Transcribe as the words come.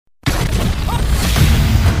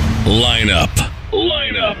Line up.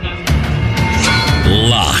 Locked.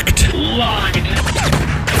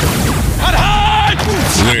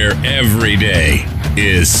 Where every day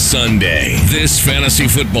is Sunday. This fantasy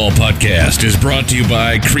football podcast is brought to you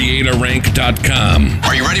by CreatorRank.com.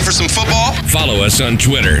 Are you ready for some football? Follow us on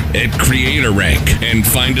Twitter at CreatorRank and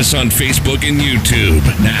find us on Facebook and YouTube.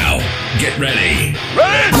 Now, get ready.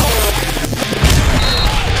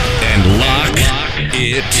 And lock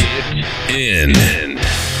it in.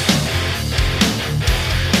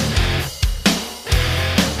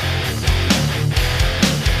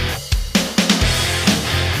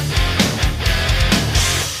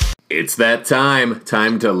 It's that time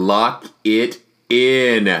to lock it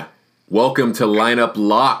in. Welcome to Lineup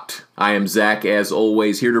Locked. I am Zach, as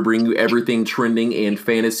always, here to bring you everything trending in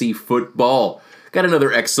fantasy football. Got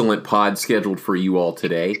another excellent pod scheduled for you all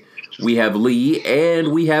today. We have Lee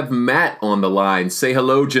and we have Matt on the line. Say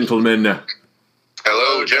hello, gentlemen.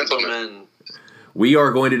 Hello, gentlemen. We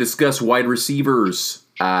are going to discuss wide receivers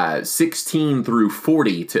 26 through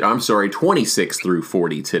 40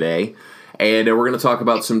 today. And we're going to talk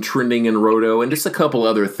about some trending in Roto and just a couple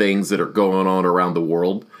other things that are going on around the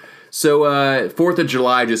world. So 4th of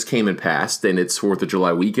July just came and passed, and it's 4th of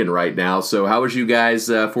July weekend right now. So how was you guys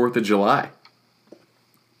 4th of July?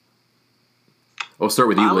 We'll start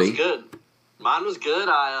with you, Lee. Mine was good.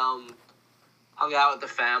 I hung out with the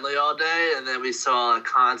family all day, and then we saw a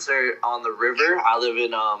concert on the river. I live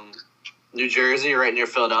in New Jersey, right near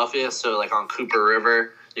Philadelphia, so like on Cooper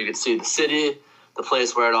River. You could see the city, the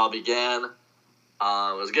place where it all began.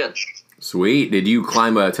 It was good. Sweet. Did you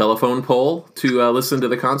climb a telephone pole to listen to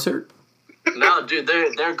the concert? No, dude,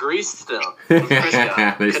 they're greased still. They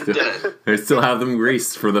still have them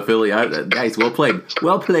greased for the Philly. Guys, well played.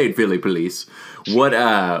 Well played, Philly police. What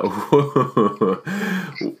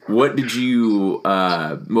did you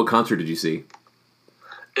what concert did you see?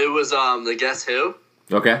 It was the Guess Who.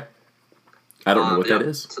 Okay. I don't know what that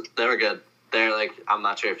is. They were good. They're like, I'm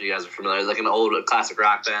not sure if you guys are familiar. It's like an old classic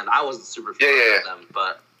rock band. I wasn't super familiar with them,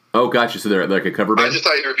 but. Oh, gotcha. So they're like a cover band? I just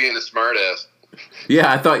thought you were being a smartass.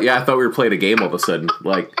 Yeah, I thought we were playing a game all of a sudden.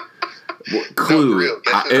 Like, Clue.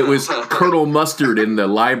 It was Colonel Mustard in the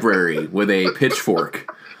library with a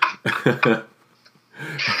pitchfork.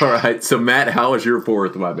 All right. So, Matt, how was your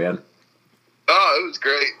 4th, my man? Oh, it was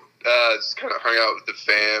great. Just kind of hung out with the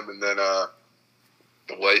fam, and then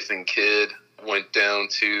the wife and kid went down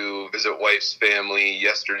to visit wife's family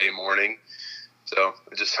yesterday morning. So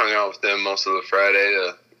I just hung out with them most of the Friday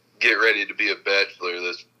to get ready to be a bachelor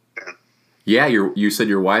this weekend. Yeah, you said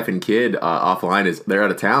your wife and kid offline they're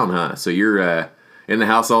out of town, huh? So you're in the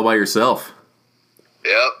house all by yourself.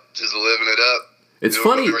 Yep, just living it up. It's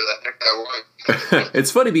funny. Whatever the heck I want.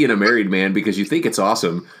 It's funny being a married man because you think it's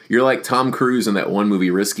awesome. You're like Tom Cruise in that one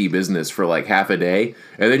movie, Risky Business, for like half a day.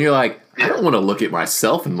 And then you're like, I don't want to look at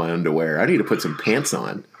myself in my underwear. I need to put some pants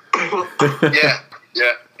on. Yeah.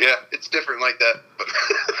 It's different like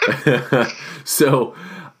that. So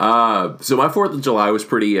my 4th of July was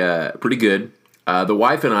pretty good. The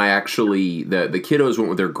wife and I actually, the kiddos went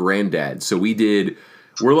with their granddad. So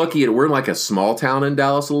we're lucky. We're in like a small town in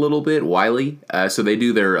Dallas a little bit, Wiley. So they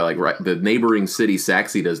do their the neighboring city,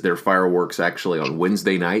 Saxe, does their fireworks actually on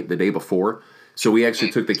Wednesday night, the day before. So we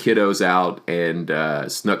actually took the kiddos out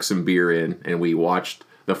and snuck some beer in, and we watched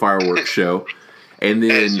the fireworks show. And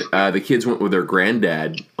then the kids went with their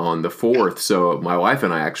granddad on the 4th. So my wife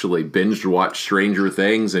and I actually binged watched Stranger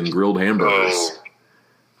Things and grilled hamburgers.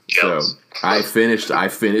 So I finished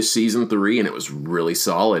season 3, and it was really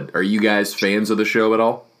solid. Are you guys fans of the show at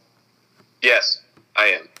all? Yes, I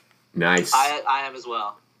am. Nice. I am as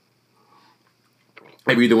well.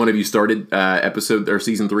 Have either one of you started episode or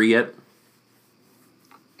season 3 yet?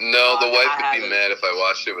 No, the wife would be mad if I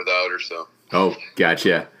watched it without her. So. Oh,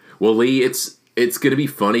 gotcha. Well, Lee, it's going to be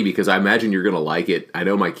funny because I imagine you're going to like it. I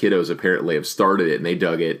know my kiddos apparently have started it and they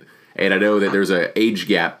dug it. And I know that there's an age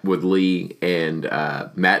gap with Lee and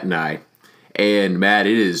Matt and I. And Matt,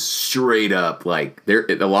 it is straight up like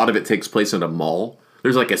a lot of it takes place in a mall.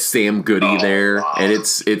 There's like a Sam Goody there, wow. And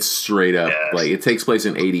it's straight up like it takes place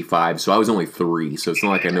in '85. So I was only 3, so it's not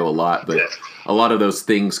like I know a lot, but a lot of those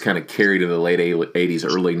things kind of carried in the late '80s,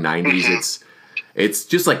 early '90s. It's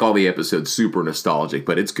just like all the episodes, super nostalgic,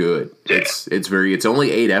 but it's good. Yeah. It's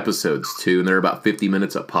only 8 episodes too, and they're about 50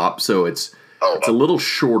 minutes a pop, so it's a little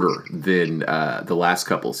shorter than the last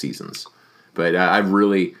couple seasons. But I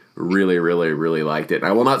really liked it.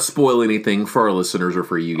 I will not spoil anything for our listeners or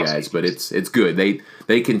for you guys, but it's good.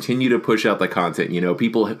 They continue to push out the content. You know,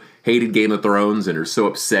 people hated Game of Thrones and are so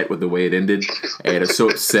upset with the way it ended, and are so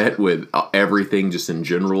upset with everything just in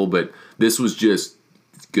general. But this was just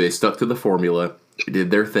good. They stuck to the formula. They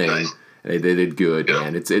did their thing. Nice. They did good, Yeah.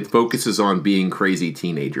 man. It focuses on being crazy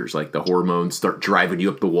teenagers. Like the hormones start driving you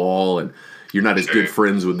up the wall, and you're not as good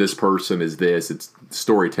friends with this person as this. It's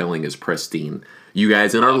storytelling is pristine. You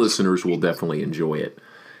guys and our listeners will definitely enjoy it.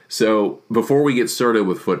 So before we get started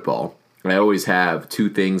with football, I always have two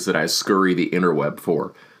things that I scurry the interweb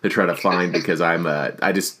for to try to find because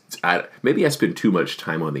maybe I spend too much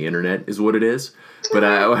time on the internet is what it is. But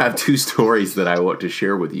I have two stories that I want to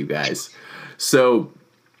share with you guys. So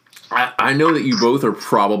I know that you both are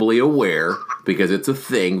probably aware, because it's a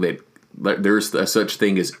thing, that there's a such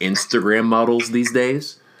thing as Instagram models these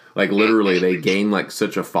days. Like, literally, they gain, like,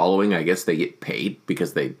 such a following. I guess they get paid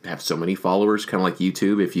because they have so many followers, kind of like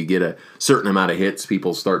YouTube. If you get a certain amount of hits,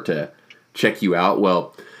 people start to check you out.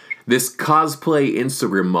 Well, this cosplay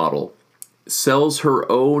Instagram model sells her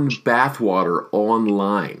own bathwater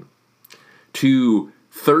online to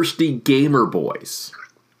thirsty gamer boys.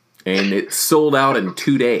 And it sold out in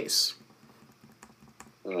 2 days.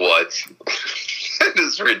 What? That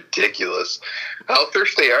is ridiculous. How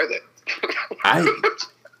thirsty are they?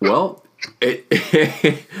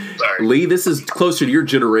 Sorry. Lee, this is closer to your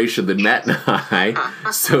generation than Matt and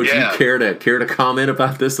I. So, do you care to comment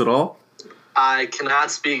about this at all? I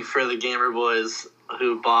cannot speak for the gamer boys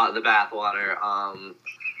who bought the bathwater.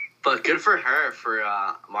 But good for her for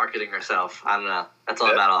marketing herself. I don't know. That's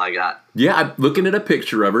all about all I got. Yeah, I'm looking at a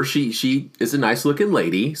picture of her. She is a nice looking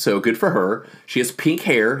lady, so good for her. She has pink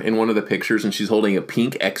hair in one of the pictures, and she's holding a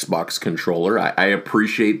pink Xbox controller. I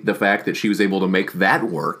appreciate the fact that she was able to make that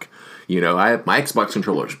work. You know, my Xbox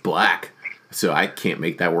controller is black, so I can't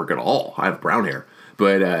make that work at all. I have brown hair.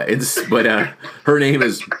 But her name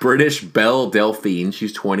is British Belle Delphine.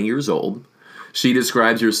 She's 20 years old. She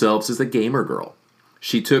describes herself as a gamer girl.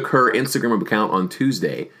 She took her Instagram account on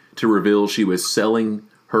Tuesday to reveal she was selling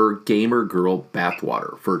her gamer girl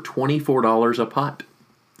bathwater for $24 a pot.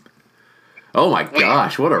 Oh my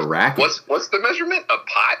gosh, what a racket. What's the measurement? A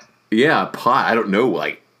pot? Yeah, a pot. I don't know,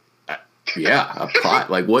 a pot.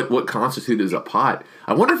 Like, what constitutes as a pot?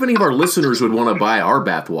 I wonder if any of our listeners would want to buy our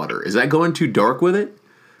bathwater. Is that going too dark with it?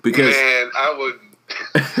 Because Man, I would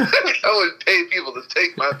pay people to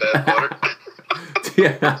take my bathwater.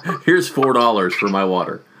 Yeah, here's $4 for my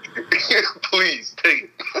water. Please take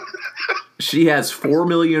it. She has 4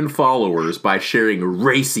 million followers by sharing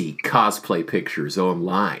racy cosplay pictures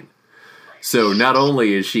online. So not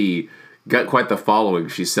only is she got quite the following,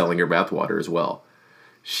 she's selling her bathwater as well.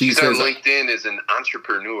 She's on LinkedIn as an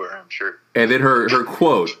entrepreneur, I'm sure. And then her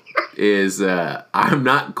quote is, I'm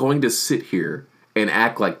not going to sit here and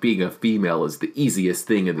act like being a female is the easiest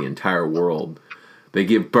thing in the entire world. They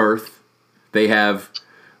give birth. They have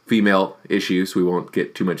female issues. We won't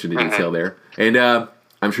get too much into detail there. And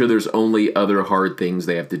I'm sure there's only other hard things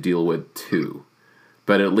they have to deal with, too.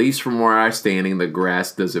 But at least from where I'm standing, the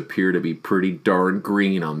grass does appear to be pretty darn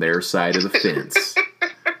green on their side of the fence.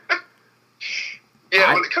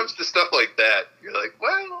 Yeah, when it comes to stuff like that, you're like,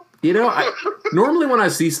 well... You know, normally when I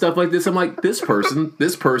see stuff like this, I'm like, this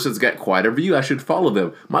person's got quite a view. I should follow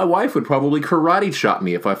them. My wife would probably karate chop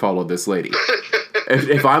me if I followed this lady.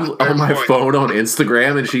 If I'm on my phone on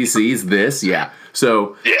Instagram and she sees this, yeah.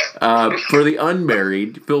 So, for the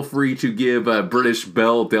unmarried, feel free to give British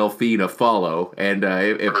Belle Delphine a follow. And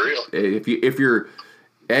if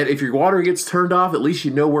your water gets turned off, at least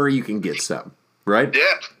you know where you can get some, right?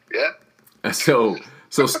 Yeah.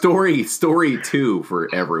 So story 2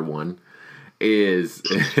 for everyone is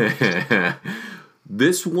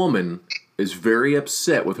this woman is very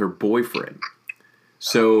upset with her boyfriend.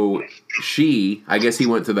 So I guess he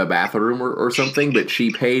went to the bathroom or something, but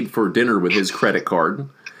she paid for dinner with his credit card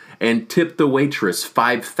and tipped the waitress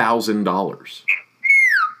 $5,000.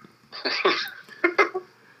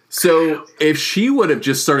 So if she would have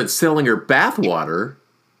just started selling her bathwater,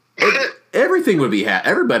 everything would be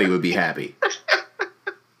everybody would be happy.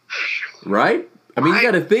 Right? I mean, you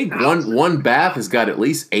got to think one bath has got at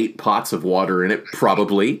least 8 pots of water in it,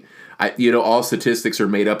 probably. All statistics are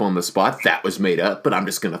made up on the spot. That was made up, but I'm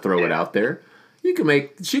just going to throw it out there. She can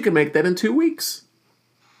make that in 2 weeks.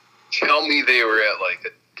 Tell me they were at like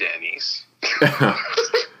a Denny's.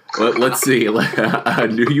 Let's see. A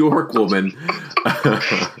New York woman.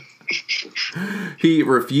 He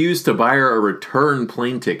refused to buy her a return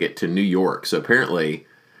plane ticket to New York. So apparently,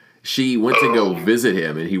 she went to go visit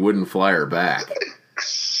him, and he wouldn't fly her back.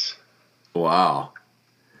 Wow.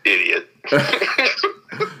 Idiot.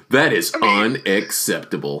 That is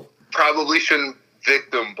unacceptable. Probably shouldn't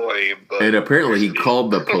victim blame. But and apparently he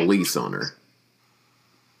called the police on her.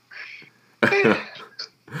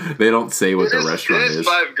 They don't say what the restaurant is. It is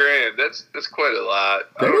 $5,000. That's quite a lot.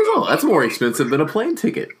 That's more expensive than a plane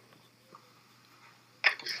ticket.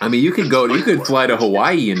 I mean, you could fly to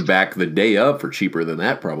Hawaii and back the day of for cheaper than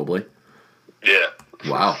that, probably. Yeah.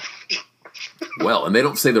 Wow. Well, and they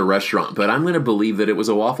don't say the restaurant, but I'm going to believe that it was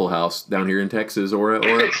a Waffle House down here in Texas or an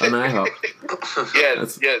IHOP. Yeah,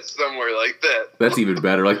 somewhere like that. That's even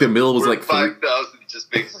better. Like the meal was like $5,000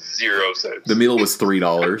 just makes 0 sense. The meal was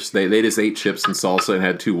 $3. They just ate chips and salsa and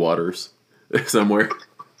had 2 waters somewhere.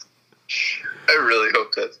 I really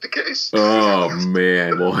hope that's the case. Oh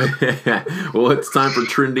man. Well, it's time for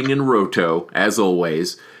Trending in Roto, as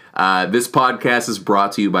always. This podcast is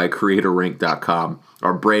brought to you by CreatorRank.com,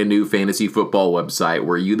 our brand new fantasy football website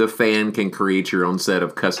where you, the fan, can create your own set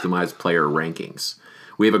of customized player rankings.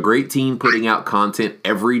 We have a great team putting out content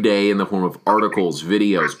every day in the form of articles,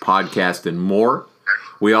 videos, podcasts, and more.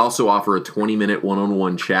 We also offer a 20-minute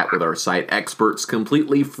one-on-one chat with our site experts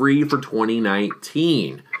completely free for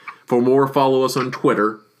 2019. For more, follow us on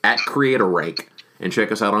Twitter @CreatorRank and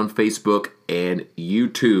check us out on Facebook and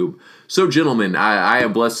YouTube. So, gentlemen, I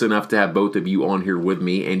am blessed enough to have both of you on here with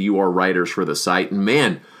me, and you are writers for the site. And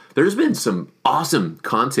man, there's been some awesome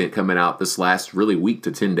content coming out this last really week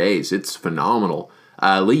to 10 days. It's phenomenal.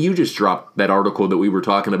 Lee, you just dropped that article that we were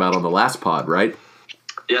talking about on the last pod, right?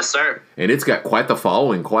 Yes, sir. And it's got quite the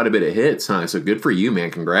following, quite a bit of hits, huh? So good for you,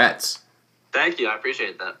 man. Congrats. Thank you. I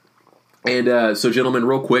appreciate that. And so, gentlemen,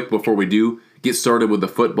 real quick, before we do get started with the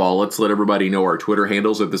football, let's let everybody know our Twitter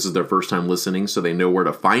handles if this is their first time listening so they know where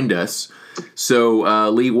to find us. So,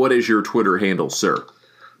 Lee, what is your Twitter handle, sir?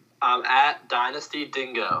 I'm at Dynasty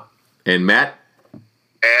Dingo. And Matt?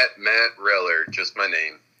 At Matt Reller, just my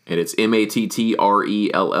name. And it's MATTRELLER,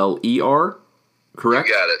 correct?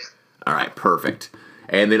 You got it. All right, perfect.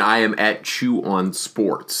 And then I am at Chew on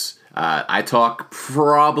Sports. I talk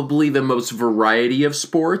probably the most variety of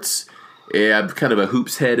sports. I'm kind of a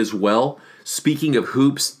hoops head as well. Speaking of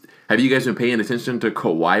hoops, have you guys been paying attention to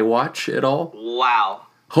Kawhi Watch at all? Wow.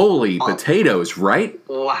 Holy potatoes, right?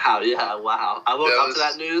 Wow, yeah, wow. I woke up to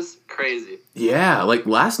that news. Crazy. Yeah, like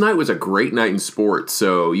last night was a great night in sports.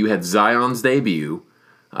 So you had Zion's debut,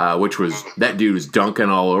 which was, that dude was dunking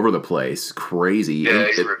all over the place. Crazy. Yeah,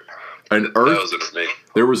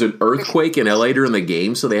 There was an earthquake in LA during the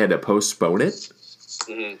game, so they had to postpone it.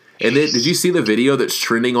 Mm-hmm. And then, did you see the video that's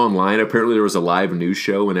trending online? Apparently, there was a live news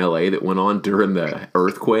show in LA that went on during the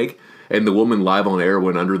earthquake, and the woman live on air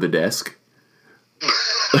went under the desk.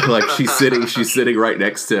 Like she's sitting right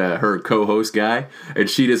next to her co-host guy, and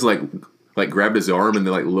she just like grabbed his arm and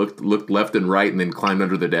then like looked left and right, and then climbed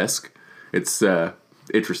under the desk. It's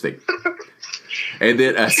interesting. And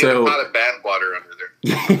then a lot of bathwater under there.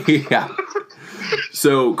 Yeah.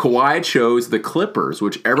 So Kawhi chose the Clippers,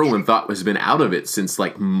 which everyone thought has been out of it since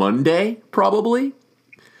like Monday, probably.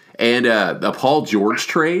 And the Paul George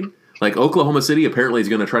trade, like Oklahoma City apparently is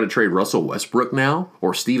going to try to trade Russell Westbrook now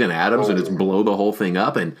or Steven Adams and just blow the whole thing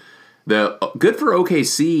up. And the good for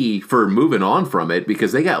OKC for moving on from it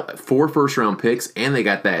because they got 4 first-round picks and they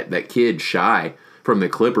got that kid Shy from the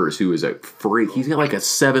Clippers who is a freak. He's got like a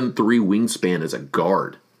 7'3" wingspan as a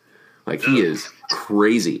guard. Like he is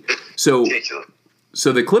crazy. So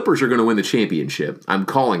the Clippers are going to win the championship. I'm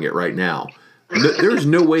calling it right now. There's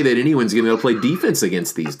no way that anyone's going to be able to play defense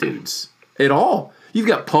against these dudes at all. You've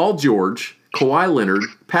got Paul George, Kawhi Leonard,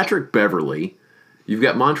 Patrick Beverly. You've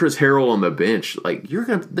got Montrezl Harrell on the bench. Like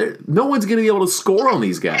no one's going to be able to score on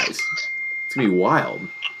these guys. It's going to be wild.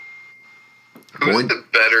 Who's the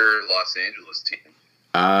better Los Angeles team?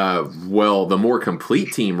 Well, the more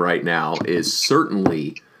complete team right now is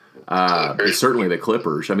certainly the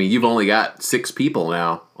Clippers. I mean, you've only got 6 people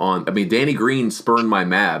now on. I mean, Danny Green spurned my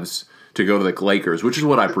Mavs to go to the Lakers, which is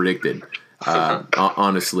what I predicted.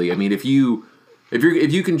 Honestly, I mean, if you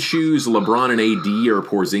can choose LeBron and AD or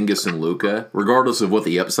Porzingis and Luka, regardless of what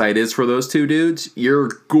the upside is for those two dudes, you're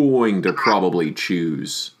going to probably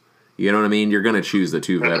choose. You know what I mean? You're going to choose the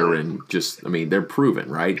 2 veteran. Just, I mean, they're proven,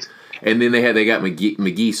 right? And then they got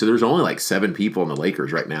McGee. So there's only like 7 people in the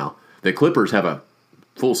Lakers right now. The Clippers have a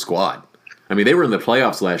full squad. I mean, they were in the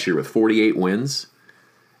playoffs last year with 48 wins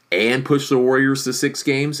and pushed the Warriors to 6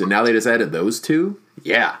 games, and now they just added those 2.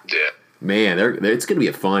 Yeah. Man, it's going to be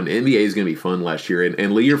a fun. NBA is going to be fun last year.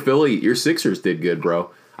 And Lee, your Sixers did good, bro.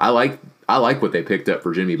 I like what they picked up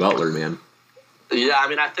for Jimmy Butler, man. Yeah, I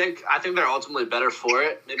mean, I think they're ultimately better for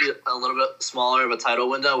it. Maybe a little bit smaller of a title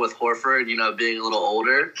window with Horford, being a little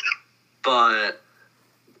older. But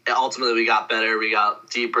ultimately, we got better, we got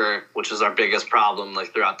deeper, which is our biggest problem,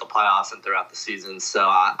 like throughout the playoffs and throughout the season. So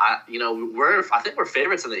I think we're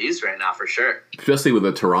favorites in the East right now for sure. Especially with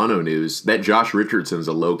the Toronto news, that Josh Richardson's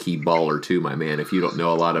a low key baller too, my man. If you don't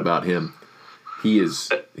know a lot about him, he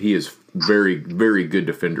is very, very good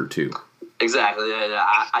defender too. Exactly.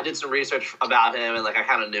 Yeah. I did some research about him, and like I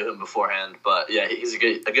kind of knew him beforehand. But yeah, he's a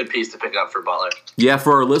good piece to pick up for Butler. Yeah,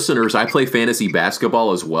 for our listeners, I play fantasy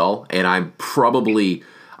basketball as well, and I'm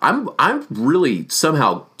really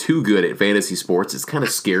somehow too good at fantasy sports. It's kind of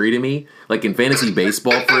scary to me. Like in fantasy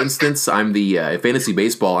baseball, for instance, in fantasy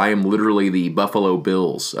baseball, I am literally the Buffalo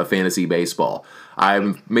Bills of fantasy baseball.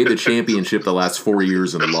 I've made the championship the last 4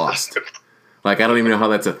 years and lost. Like, I don't even know how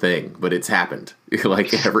that's a thing, but it's happened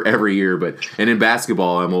like every year. And in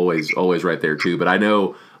basketball, I'm always right there too. But I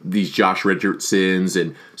know these Josh Richardsons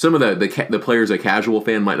and some of the players a casual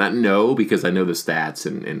fan might not know because I know the stats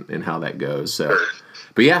and how that goes. So,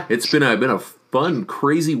 but yeah, it's been a fun,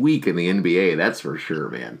 crazy week in the NBA. That's for sure,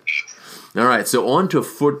 man. All right, so on to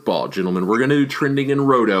football, gentlemen. We're gonna do trending in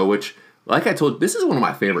Roto, which, like I told you, this is one of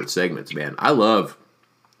my favorite segments, man. I love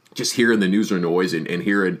just hearing the news or noise and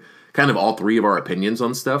hearing kind of all three of our opinions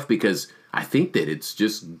on stuff because I think that it's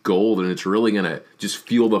just gold and it's really going to just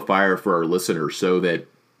fuel the fire for our listeners so that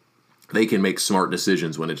they can make smart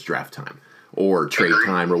decisions when it's draft time or trade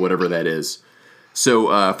time or whatever that is.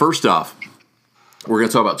 So first off, we're going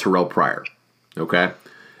to talk about Terrell Pryor, okay?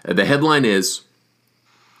 The headline is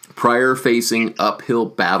Pryor facing uphill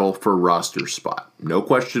battle for roster spot. No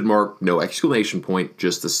question mark, no exclamation point,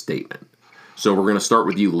 just a statement. So we're going to start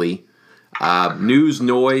with you, Lee. News,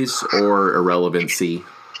 noise, or irrelevancy?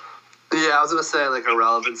 Yeah, I was going to say, like,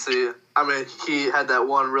 irrelevancy. I mean, he had that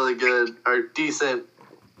one really good or decent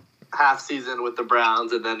half season with the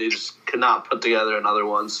Browns, and then he just could not put together another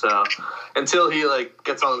one. So until he, like,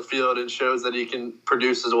 gets on the field and shows that he can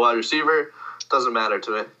produce as a wide receiver, doesn't matter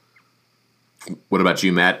to me. What about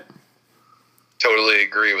you, Matt? Totally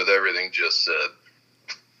agree with everything just said.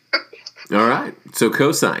 All right. So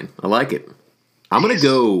cosign. I like it. I'm going to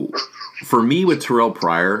go, for me with Terrell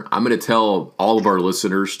Pryor, I'm going to tell all of our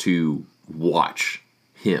listeners to watch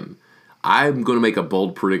him. I'm going to make a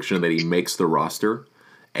bold prediction that he makes the roster,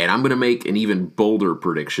 and I'm going to make an even bolder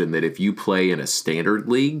prediction that if you play in a standard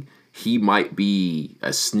league, he might be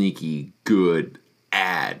a sneaky good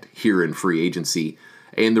ad here in free agency.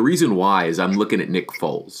 And the reason why is I'm looking at Nick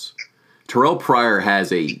Foles. Terrell Pryor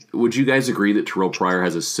would you guys agree that Terrell Pryor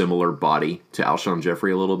has a similar body to Alshon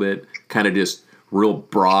Jeffrey a little bit? Kind of just real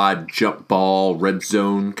broad, jump ball, red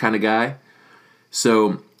zone kind of guy.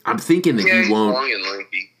 So I'm thinking that he won't. Long and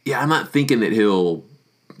lanky. Yeah, I'm not thinking that he'll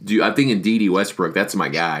do. I'm thinking D.D. Westbrook. That's my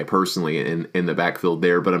guy personally in the backfield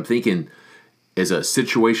there. But I'm thinking as a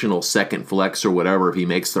situational second flex or whatever, if he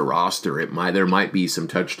makes the roster, there might be some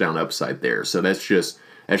touchdown upside there. So that's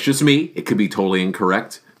just me. It could be totally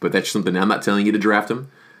incorrect, but that's something. I'm not telling you to draft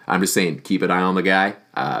him. I'm just saying keep an eye on the guy.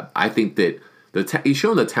 I think that. He's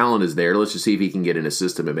shown the talent is there. Let's just see if he can get in a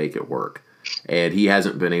system and make it work. And he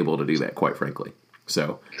hasn't been able to do that, quite frankly.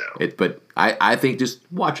 So, no. But I think just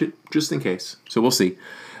watch it, just in case. So we'll see.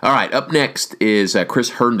 All right, up next is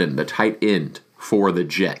Chris Herndon, the tight end for the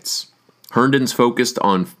Jets. Herndon's focused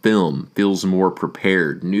on film, feels more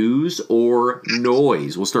prepared. News or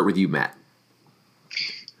noise? We'll start with you, Matt.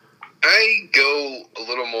 I go a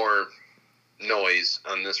little more noise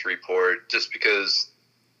on this report just because,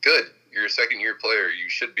 good. You're a second-year player. You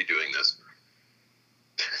should be doing this.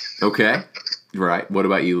 Okay. Right. What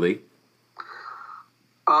about you, Lee?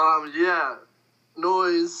 Yeah.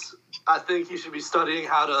 Noise. I think he should be studying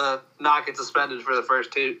how to not get suspended for the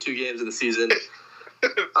first two games of the season.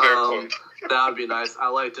 Fair point. That would be nice. I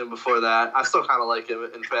liked him before that. I still kind of like him,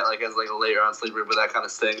 in fact, like as like a later on sleeper, but that kind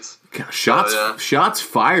of stinks. Shots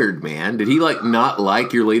fired, man. Did he not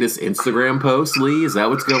like your latest Instagram post, Lee? Is that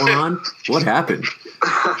what's going on? What happened?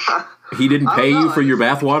 He didn't pay you for your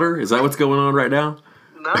bathwater? Is that what's going on right now?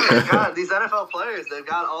 No, God, these NFL players, they've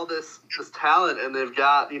got all this talent, and they've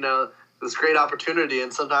got, this great opportunity,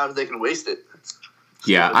 and sometimes they can waste it.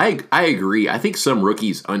 Yeah, I agree. I think some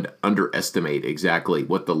rookies underestimate exactly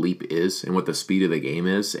what the leap is and what the speed of the game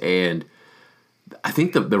is. And I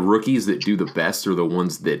think the rookies that do the best are the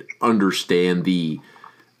ones that understand the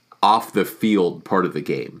off-the-field part of the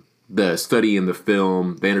game. The studying the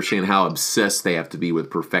film, they understand how obsessed they have to be with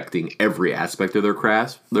perfecting every aspect of their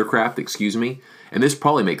craft, And this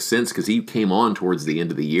probably makes sense because he came on towards the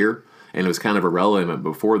end of the year, and it was kind of irrelevant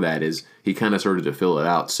before that as he kind of started to fill it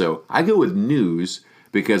out. So I go with news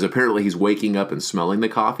because apparently he's waking up and smelling the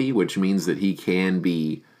coffee, which means that he can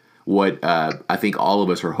be what I think all of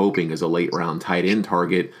us are hoping is a late-round tight end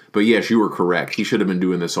target. But yes, you were correct. He should have been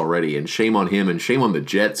doing this already, and shame on him and shame on the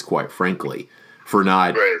Jets, quite frankly, for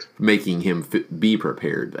not making him be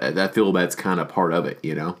prepared. I feel that's kind of part of it,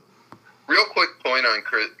 Yeah, Real quick point on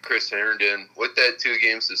Chris Herndon. With that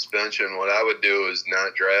 2-game suspension, what I would do is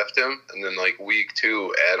not draft him, and then like week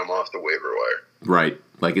 2, add him off the waiver wire. Right.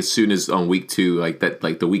 Like as soon as on week 2, like that,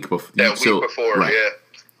 like the week before. That week before, right. Yeah.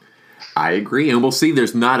 I agree, and we'll see. We're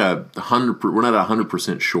not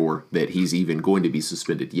 100% sure that he's even going to be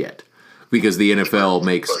suspended yet, because the NFL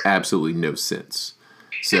makes absolutely no sense.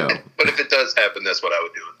 So, but if it does happen, that's what I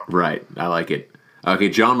would do. Right, I like it. Okay,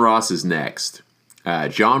 John Ross is next.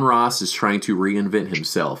 John Ross is trying to reinvent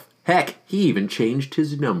himself. Heck, he even changed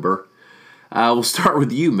his number. We'll start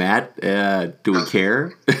with you, Matt. Do we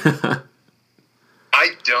care? I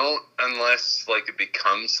don't, unless like it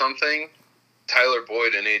becomes something. Tyler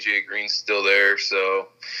Boyd and AJ Green's still there, so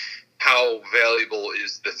how valuable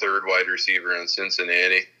is the third wide receiver on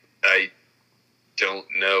Cincinnati? I don't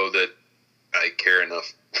know that I care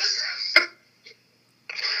enough.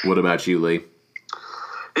 What about you, Lee?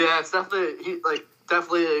 Yeah, it's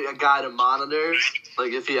definitely a guy to monitor.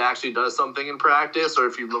 Like if he actually does something in practice, or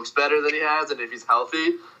if he looks better than he has, and if he's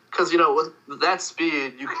healthy. Because with that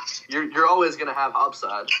speed, you're always gonna have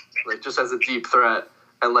upside, like just as a deep threat.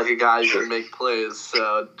 And like a guy who can make plays,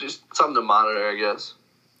 so just something to monitor, I guess.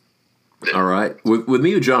 All right, with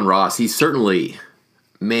me with John Ross, he's certainly,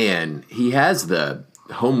 man, he has the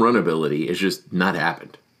home run ability. It's just not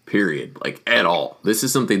happened. Period. Like at all. This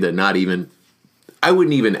is something that I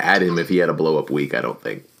wouldn't even add him if he had a blow up week. I don't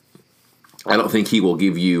think he will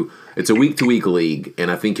give you. It's a week to week league,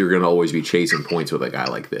 and I think you're going to always be chasing points with a guy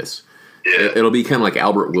like this. Yeah. It'll be kind of like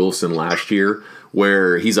Albert Wilson last year,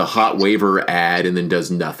 where he's a hot waiver ad and then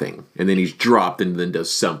does nothing. And then he's dropped and then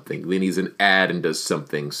does something. Then he's an ad and does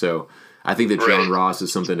something. So I think that John Ross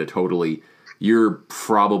is something to you're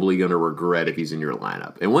probably going to regret if he's in your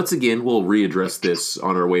lineup. And once again, we'll readdress this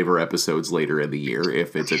on our waiver episodes later in the year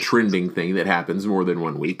if it's a trending thing that happens more than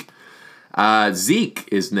 1 week. Zeke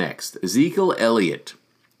is next. Ezekiel Elliott.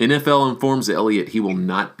 NFL informs Elliott he will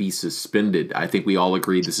not be suspended. I think we all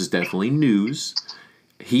agree this is definitely news.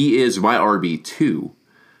 He is my RB2.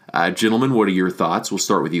 Gentlemen, what are your thoughts? We'll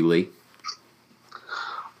start with you, Lee.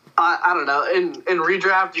 I don't know. In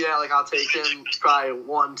redraft, yeah, like I'll take him probably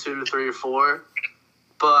 1, 2, 3, 4.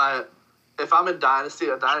 But if I'm in Dynasty,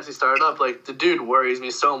 a Dynasty startup, like the dude worries me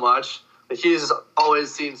so much. Like he just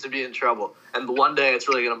always seems to be in trouble. And one day it's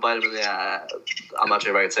really going to bite him in the ass. I'm not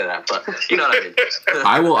sure if I can say that, but you know what I mean.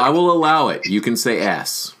 I will allow it. You can say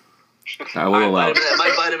S. I will allow it. It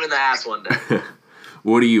might bite him in the ass one day.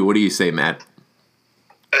 What do you say, Matt?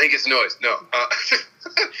 I think it's noise. No.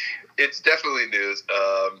 It's definitely news.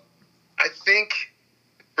 I think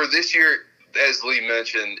for this year, as Lee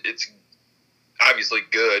mentioned, it's obviously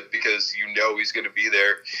good because he's going to be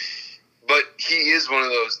there. But he is one of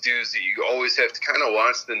those dudes that you always have to kind of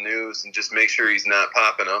watch the news and just make sure he's not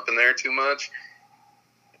popping up in there too much.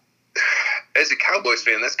 As a Cowboys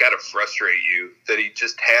fan, that's got to frustrate you that he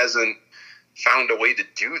just hasn't found a way to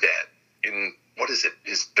do that in,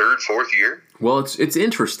 his third, fourth year? Well, it's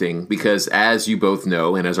interesting because as you both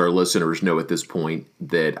know, and as our listeners know at this point,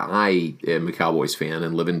 that I am a Cowboys fan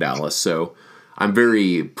and live in Dallas, so I'm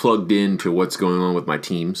very plugged into what's going on with my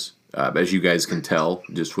teams. As you guys can tell,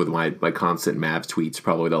 just with my constant Mavs tweets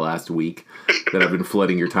probably the last week that I've been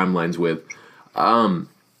flooding your timelines with.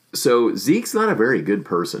 So Zeke's not a very good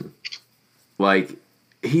person. Like,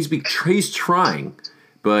 he's trying,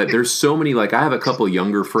 but there's so many, I have a couple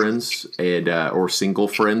younger friends and or single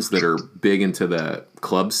friends that are big into the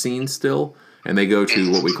club scene still, and they go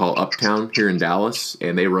to what we call Uptown here in Dallas,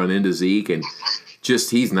 and they run into Zeke, and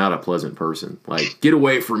just he's not a pleasant person. Like, get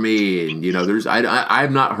away from me. And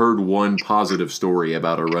I've not heard one positive story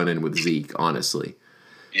about a run-in with Zeke, honestly.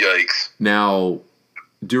 Yikes. Now,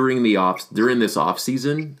 during this off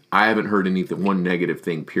season, I haven't heard one negative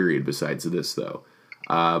thing. Period. Besides this, though,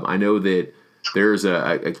 I know that there's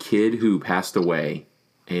a kid who passed away,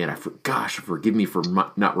 and forgive me for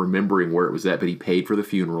not remembering where it was at, but he paid for the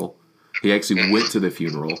funeral. He actually went to the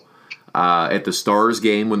funeral. At the Stars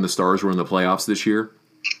game when the Stars were in the playoffs this year,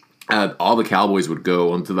 all the Cowboys would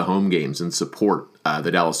go onto the home games and support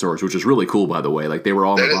the Dallas Stars, which is really cool, by the way. Like, they were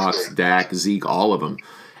all in the box, cool. Dak, Zeke, all of them.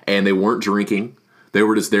 And they weren't drinking. They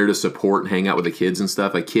were just there to support and hang out with the kids and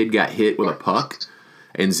stuff. A kid got hit with a puck,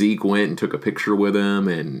 and Zeke went and took a picture with him.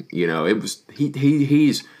 And, it was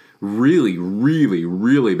he's really, really,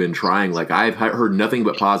 really been trying. Like, I've heard nothing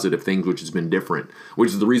but positive things, which has been different.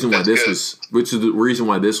 Which is the reason why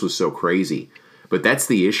this was so crazy. But that's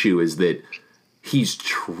the issue, is that he's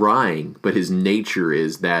trying, but his nature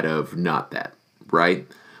is that of not that, right?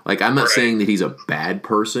 Like, I'm not saying that he's a bad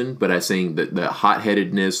person, but I'm saying that the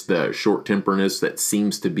hot-headedness, the short-temperedness that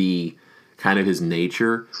seems to be kind of his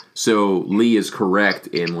nature. So Lee is correct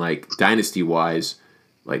in, like, dynasty-wise,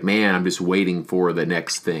 like, man, I'm just waiting for the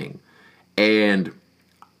next thing. And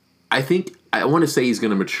I think I want to say he's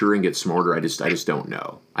going to mature and get smarter. I just don't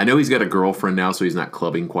know. I know he's got a girlfriend now, so he's not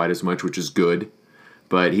clubbing quite as much, which is good.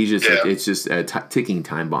 But he's just it's just a ticking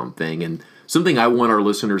time bomb thing. And something I want our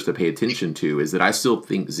listeners to pay attention to is that I still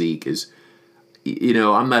think Zeke is, you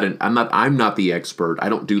know, I'm not the expert. I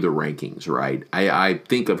don't do the rankings, right? I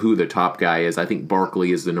think of who the top guy is. I think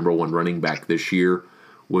Barkley is the number one running back this year.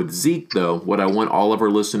 With Zeke, though, what I want all of our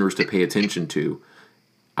listeners to pay attention to,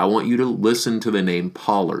 I want you to listen to the name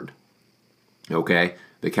Pollard. Okay?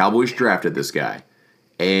 The Cowboys drafted this guy.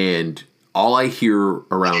 And all I hear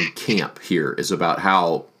around camp here is about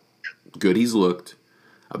how good he's looked,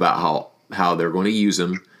 about how they're going to use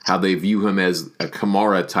him, how they view him as a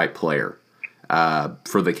Kamara-type player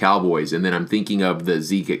for the Cowboys. And then I'm thinking of the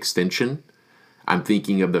Zeke extension. I'm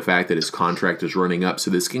thinking of the fact that his contract is running up. So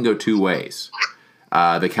this can go two ways.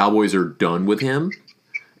 The Cowboys are done with him.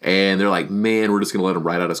 And they're like, man, we're just going to let him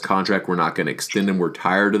ride out his contract. We're not going to extend him. We're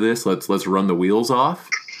tired of this. Let's run the wheels off.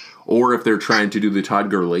 Or if they're trying to do the Todd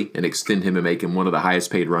Gurley and extend him and make him one of the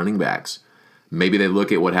highest paid running backs, maybe they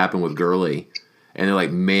look at what happened with Gurley and they're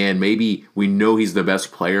like, man, maybe we know he's the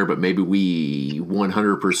best player, but maybe we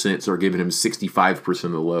 100% start giving him 65%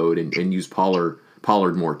 of the load and use Pollard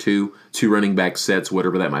more too. Two running back sets,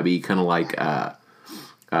 whatever that might be, kind of like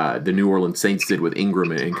the New Orleans Saints did with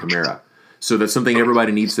Ingram and Kamara. So that's something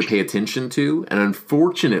everybody needs to pay attention to. And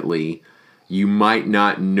unfortunately, you might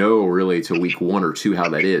not know really till week 1 or 2 how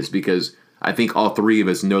that is, because I think all three of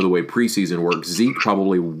us know the way preseason works. Zeke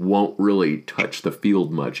probably won't really touch the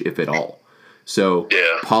field much, if at all. So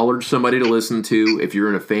Pollard's somebody to listen to. If you're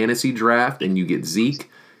in a fantasy draft and you get Zeke,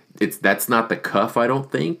 that's not the cuff, I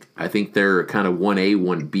don't think. I think they're kind of 1A,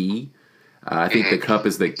 1B. I think the cup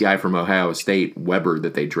is the guy from Ohio State, Weber,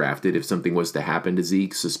 that they drafted. If something was to happen to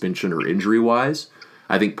Zeke, suspension or injury-wise,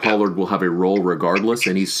 I think Pollard will have a role regardless,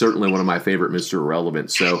 and he's certainly one of my favorite Mr. Irrelevant.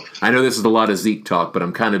 So I know this is a lot of Zeke talk, but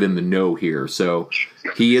I'm kind of in the know here. So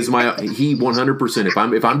he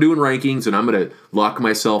 100%. If I'm doing rankings and I'm going to lock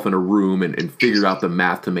myself in a room and figure out the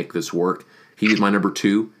math to make this work, he's my number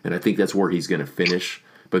 2, and I think that's where he's going to finish.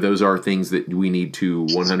 But those are things that we need to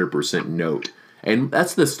 100% note. And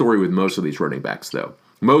that's the story with most of these running backs, though.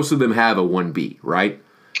 Most of them have a 1B, right?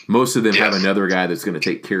 Most of them have another guy that's going to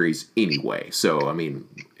take carries anyway. So, I mean,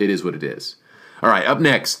 it is what it is. All right, up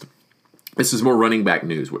next, this is more running back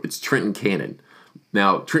news. It's Trenton Cannon.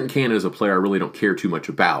 Now, Trenton Cannon is a player I really don't care too much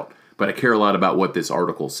about, but I care a lot about what this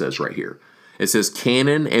article says right here. It says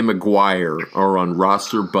Cannon and McGuire are on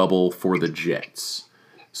roster bubble for the Jets.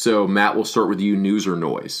 So, Matt, we'll start with you, news or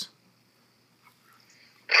noise?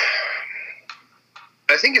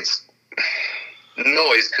 I think it's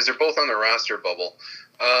noise because they're both on the roster bubble.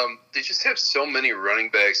 They just have so many running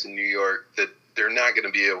backs in New York that they're not going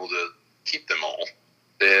to be able to keep them all.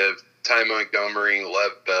 They have Ty Montgomery,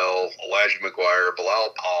 Lev Bell, Elijah McGuire,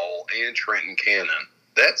 Bilal Powell, and Trenton Cannon.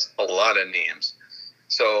 That's a lot of names.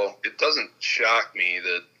 So it doesn't shock me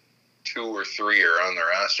that 2 or 3 are on the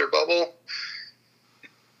roster bubble.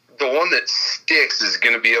 The one that sticks is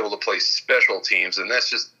going to be able to play special teams, and that's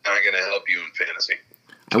just not going to help you in fantasy.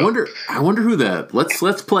 I wonder who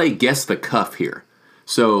let's play guess the cuff here.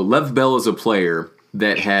 So Lev Bell is a player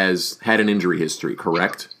that has had an injury history,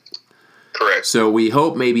 correct? Correct. So we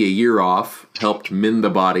hope maybe a year off helped mend the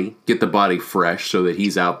body, get the body fresh so that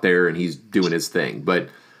he's out there and he's doing his thing. But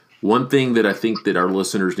one thing that I think that our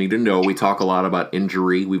listeners need to know, we talk a lot about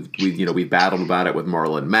injury. We've battled about it with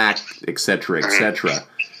Marlon Mack, et cetera,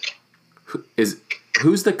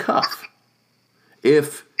 who's the cuff?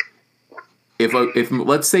 If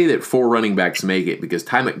let's say that 4 running backs make it, because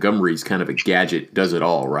Ty Montgomery's kind of a gadget, does it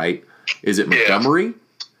all, right? Is it Montgomery? Yeah.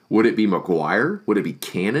 Would it be McGuire? Would it be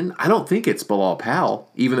Cannon? I don't think it's Bilal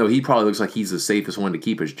Powell, even though he probably looks like he's the safest one to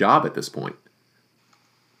keep his job at this point.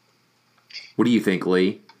 What do you think,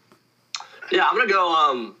 Lee? Yeah, I'm going to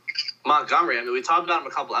go Montgomery. I mean, we talked about him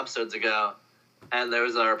a couple episodes ago, and there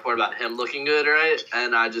was a report about him looking good, right?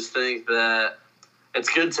 And I just think that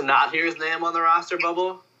it's good to not hear his name on the roster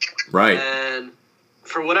bubble. Right. And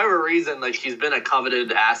for whatever reason, like, he's been a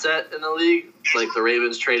coveted asset in the league. Like, the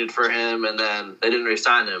Ravens traded for him, and then they didn't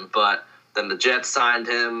re-sign him, but then the Jets signed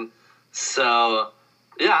him. So,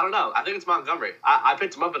 yeah, I don't know. I think it's Montgomery. I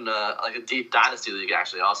picked him up in a deep dynasty league,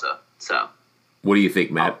 actually, also. So, what do you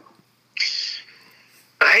think, Matt?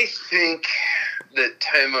 I think that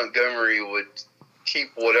Ty Montgomery would keep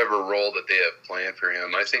whatever role that they have planned for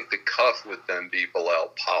him. I think the cuff would then be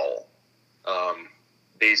Bilal Powell.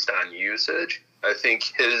 Based on usage, I think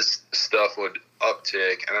his stuff would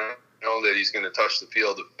uptick, and I know that he's going to touch the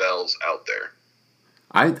field if Bell's out there.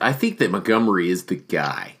 I think that Montgomery is the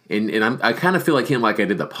guy. And I kind of feel like him, like I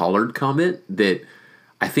did the Pollard comment, that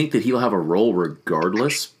I think that he'll have a role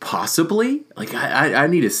regardless, possibly. Like, I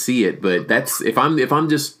need to see it, but that's if I'm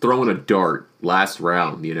just throwing a dart last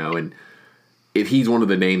round, and if he's one of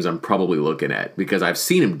the names I'm probably looking at, because I've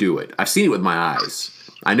seen him do it. I've seen it with my eyes.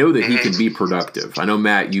 I know that he can be productive. I know,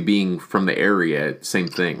 Matt, you being from the area, same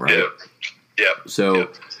thing, right? Yeah.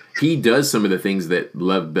 So he does some of the things that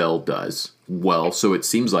Lev Bell does well, so it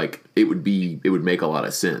seems like it would make a lot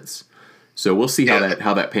of sense. So we'll see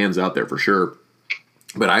how that pans out there for sure.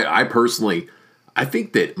 But I personally, I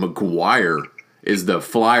think that McGuire is the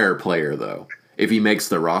flyer player, though, if he makes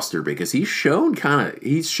the roster, because he's shown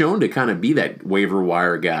to kind of be that waiver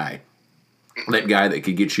wire guy, that guy that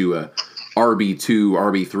could get you a RB2,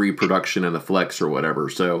 RB3 production in the flex or whatever.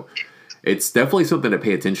 So it's definitely something to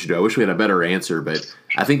pay attention to. I wish we had a better answer, but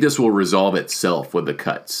I think this will resolve itself with the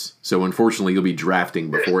cuts. So unfortunately, you'll be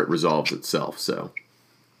drafting before it resolves itself. So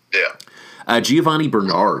Giovanni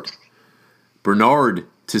Bernard. Bernard,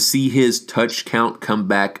 to see his touch count come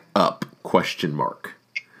back up, ?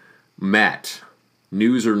 Matt,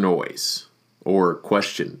 news or noise? Or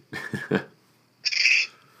question?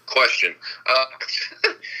 Question.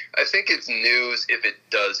 I think it's news if it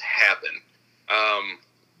does happen.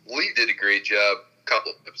 Lee did a great job a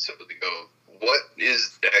couple episodes ago. What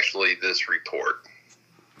is actually this report?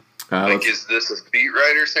 Is this a beat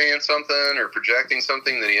writer saying something or projecting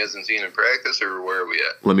something that he hasn't seen in practice, or where are we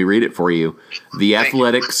at? Let me read it for you. The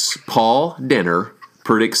Athletic's Paul Denner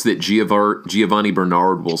predicts that Giovanni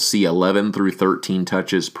Bernard will see 11 through 13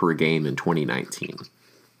 touches per game in 2019.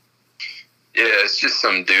 Yeah, it's just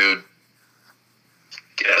some dude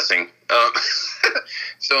guessing.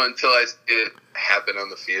 So until I see it happen on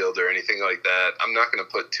the field or anything like that, I'm not going to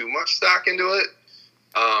put too much stock into it.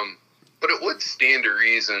 But it would stand to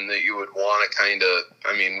reason that you would want to kind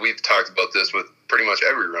of, we've talked about this with pretty much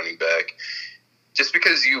every running back. Just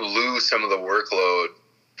because you lose some of the workload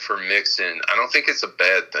for Mixon, I don't think it's a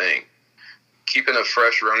bad thing. Keeping a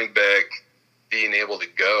fresh running back, being able to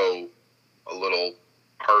go a little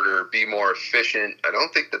harder, be more efficient, I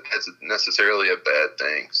don't think that that's necessarily a bad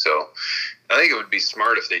thing. So I think it would be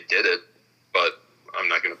smart if they did it, but I'm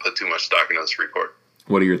not going to put too much stock into this report.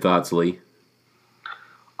 What are your thoughts, Lee?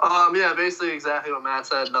 Yeah, basically exactly what Matt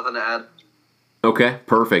said. Nothing to add. Okay,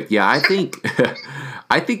 perfect. Yeah, I think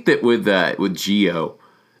I think that with Gio,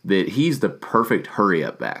 that he's the perfect hurry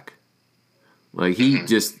up back. Like he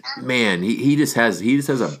just has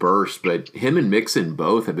a burst, but him and Mixon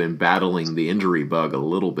both have been battling the injury bug a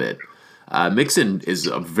little bit. Mixon is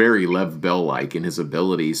a very Lev Bell like in his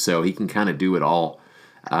abilities, so he can kind of do it all.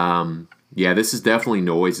 Yeah, this is definitely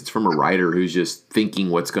noise. It's from a writer who's just thinking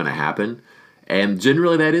what's going to happen. And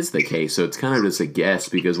generally that is the case, so it's kind of just a guess,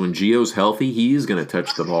 because when Gio's healthy, he is going to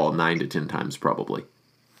touch the ball 9 to 10 times probably.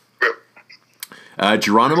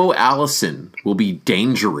 Geronimo Allison will be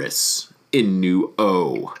dangerous in New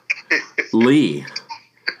O. Lee,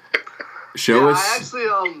 show us.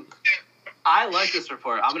 I like this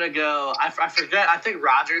report. I'm going to go, I forget, I think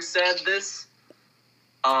Rodgers said this,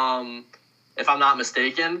 if I'm not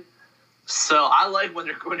mistaken. So I like when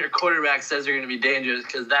your quarterback says you're going to be dangerous,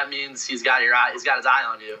 because that means he's got his eye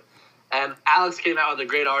on you. And Alex came out with a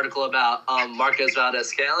great article about Marquez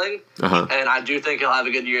Valdez-Scantling, and I do think he'll have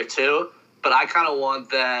a good year too. But I kind of want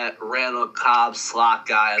that Randall Cobb slot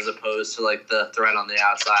guy as opposed to like the threat on the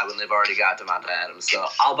outside when they've already got Devontae Adams. So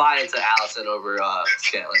I'll buy into Allison over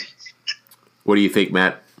Scantling. What do you think,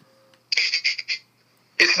 Matt?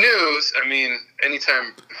 It's news.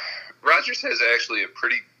 Anytime Rodgers has actually a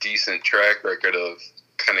pretty decent track record of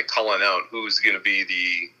kind of calling out who's going to be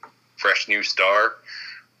the fresh new star.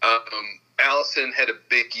 Allison had a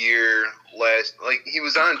big year he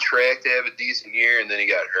was on track to have a decent year, and then he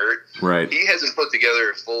got hurt. Right. He hasn't put together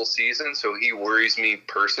a full season, so he worries me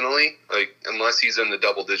personally. Unless he's in the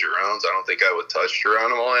double-digit rounds, I don't think I would touch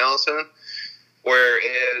Geronimo Allison.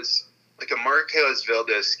 Whereas, a Marquez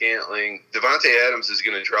Valdez-Scantling, Devontae Adams is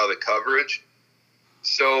going to draw the coverage.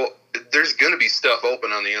 So there's going to be stuff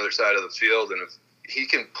open on the other side of the field, and if he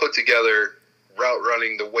can put together route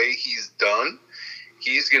running the way he's done,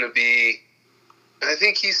 he's going to be – I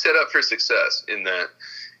think he's set up for success in that,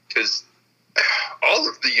 because all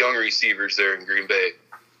of the young receivers there in Green Bay,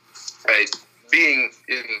 right, being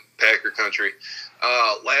in Packer country,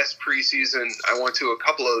 last preseason I went to a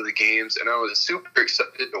couple of the games, and I was super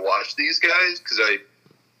excited to watch these guys because I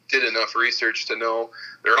did enough research to know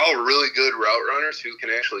they're all really good route runners who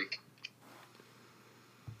can actually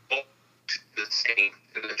looked the same.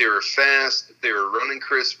 That they were fast, they were running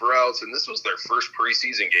crisp routes, and this was their first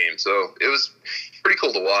preseason game, so it was pretty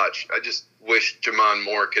cool to watch. I just wish Jamon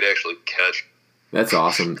Moore could actually catch. That's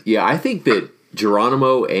awesome. Yeah, I think that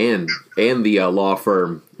Geronimo and the law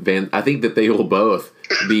firm I think that they will both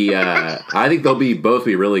be. I think they'll both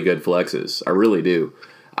be really good flexes. I really do.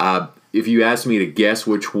 If you asked me to guess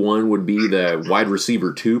which one would be the wide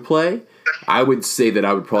receiver 2 play, I would say that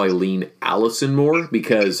I would probably lean Allison more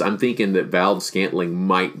because I'm thinking that Valdes Scantling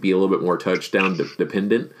might be a little bit more touchdown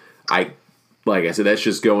dependent. Like I said, that's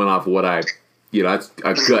just going off what that's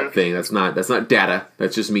a gut thing. That's not data.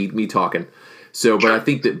 That's just me talking. So, but I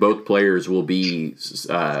think that both players will be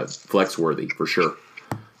flex worthy for sure.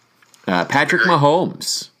 Patrick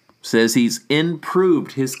Mahomes says he's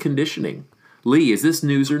improved his conditioning. Lee, is this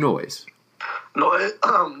news or noise? Noise. I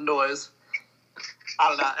don't know.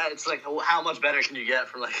 It's like, how much better can you get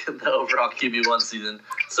from like the overall QB1 season?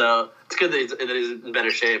 So it's good that he's in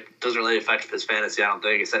better shape. Doesn't really affect his fantasy, I don't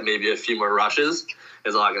think, except maybe a few more rushes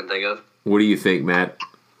is all I can think of. What do you think, Matt?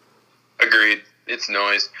 Agreed. It's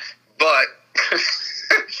noise. But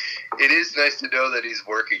it is nice to know that he's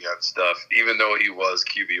working on stuff, even though he was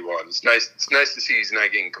QB1. It's nice to see he's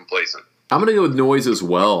not getting complacent. I'm going to go with noise as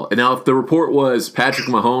well. And now if the report was Patrick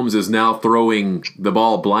Mahomes is now throwing the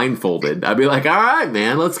ball blindfolded, I'd be like, all right,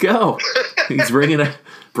 man, let's go. He's bringing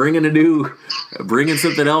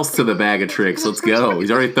something else to the bag of tricks. Let's go. He's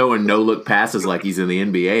already throwing no-look passes like he's in the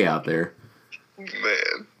NBA out there.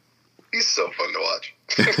 Man, he's so fun to watch.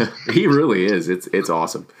 He really is. It's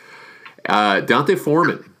awesome. Dante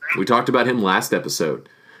Foreman. We talked about him last episode.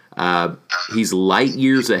 He's light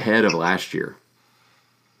years ahead of last year.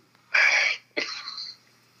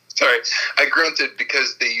 Sorry, I grunted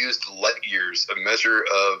because they used light years, a measure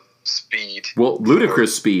of speed. Well,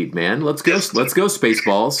 ludicrous speed, man. Let's go,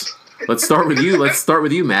 Spaceballs. Let's start with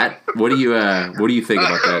you, Matt. What do you think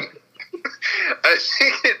about that? I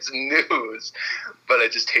think it's news, but I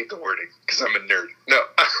just hate the wording because I'm a nerd. No,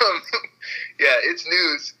 yeah, it's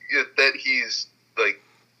news that he's like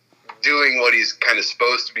doing what he's kind of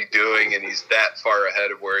supposed to be doing, and he's that far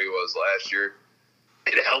ahead of where he was last year.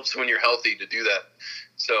 It helps when you're healthy to do that.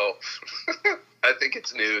 So I think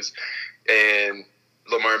it's news. And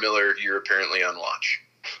Lamar Miller, you're apparently on watch.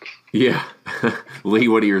 Yeah. Lee,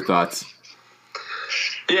 what are your thoughts?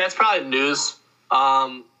 Yeah, it's probably news.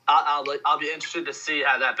 I'll be interested to see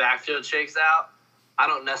how that backfield shakes out. I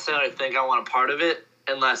don't necessarily think I want a part of it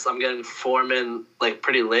unless I'm getting Foreman like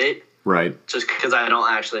pretty late. Right. Just because I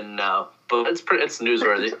don't actually know. But it's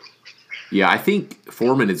newsworthy. Yeah, I think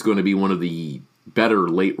Foreman is going to be one of the better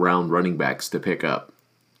late round running backs to pick up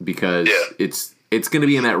because it's going to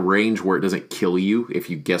be in that range where it doesn't kill you if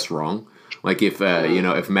you guess wrong. Like if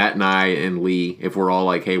if Matt and I and Lee, if we're all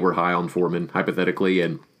like, hey, we're high on Foreman hypothetically,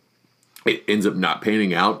 and it ends up not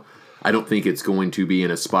panning out, I don't think it's going to be in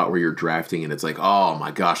a spot where you're drafting and it's like, oh my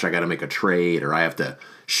gosh, I got to make a trade or I have to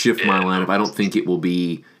shift my lineup. I don't think it will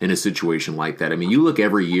be in a situation like that. I mean, you look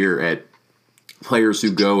every year at players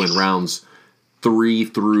who go in rounds 3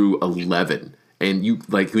 through 11. And you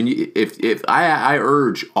like when you if I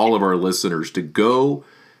urge all of our listeners to go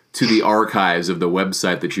to the archives of the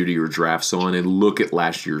website that you do your drafts on and look at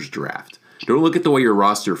last year's draft. Don't look at the way your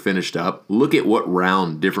roster finished up. Look at what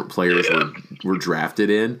round different players were drafted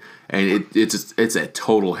in, and it's a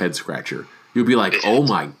total head scratcher. You'll be like, oh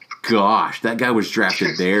my gosh, that guy was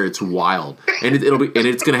drafted there. It's wild, and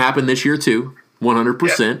it's going to happen this year too,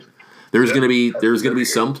 100%. There's going to be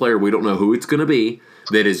some player, we don't know who it's going to be,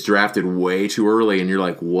 that is drafted way too early, and you're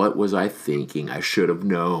like, what was I thinking? I should have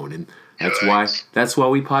known. And that's why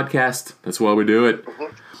we podcast. That's why we do it.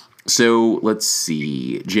 So let's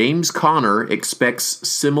see. James Conner expects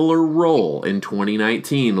similar role in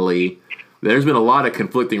 2019, Lee. There's been a lot of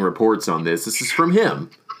conflicting reports on this. This is from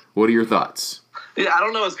him. What are your thoughts? Yeah, I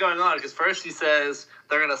don't know what's going on because first he says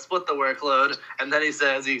they're going to split the workload, and then he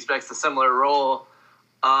says he expects a similar role.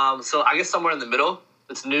 So I guess somewhere in the middle.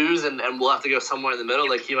 It's news, and we'll have to go somewhere in the middle.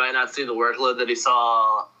 Like, he might not see the workload that he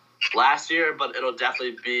saw last year, but he'll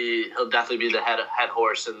definitely be the head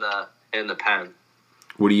horse in the pen.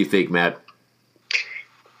 What do you think, Matt?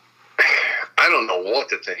 I don't know what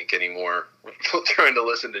to think anymore. We're trying to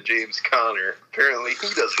listen to James Conner. Apparently, he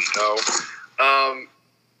doesn't know.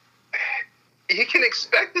 He can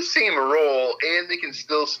expect the same role, and they can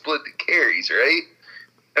still split the carries, right?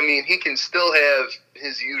 I mean, he can still have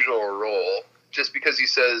his usual role. Just because he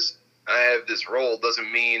says, I have this role doesn't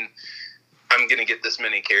mean I'm going to get this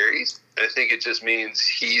many carries. I think it just means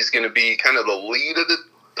he's going to be kind of the lead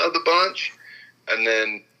of the bunch, and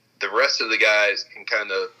then the rest of the guys can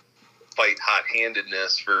kind of fight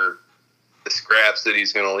hot-handedness for the scraps that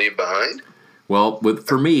he's going to leave behind? Well,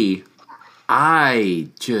 for me, I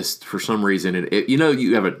just for some reason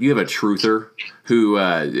you have a truther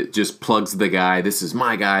who just plugs the guy. This is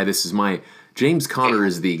my guy. This is my James Conner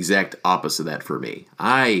is the exact opposite of that for me.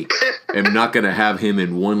 I am not going to have him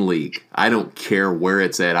in one league. I don't care where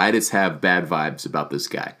it's at. I just have bad vibes about this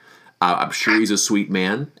guy. I'm sure he's a sweet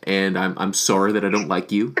man, and I'm sorry that I don't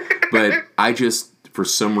like you, but I just for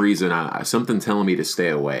some reason something telling me to stay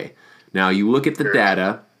away. Now you look at the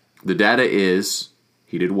data. The data is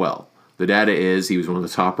he did well. The data is he was one of the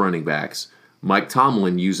top running backs. Mike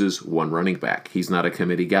Tomlin uses one running back. He's not a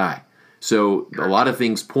committee guy. So a lot of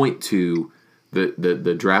things point to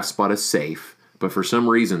the draft spot is safe, but for some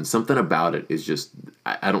reason, something about it is just,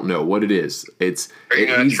 I don't know what it is. Are you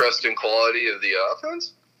not trusting quality of the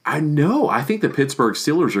offense? I know. I think the Pittsburgh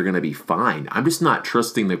Steelers are going to be fine. I'm just not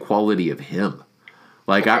trusting the quality of him.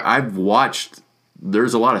 Like, okay. I've watched,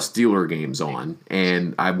 there's a lot of Steeler games on,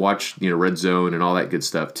 and I watched, Red Zone and all that good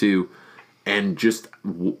stuff too. And just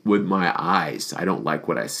with my eyes, I don't like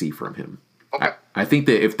what I see from him. Okay. I think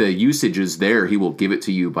that if the usage is there, he will give it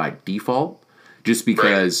to you by default. Just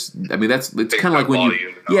because, right. I mean, it's kind of like when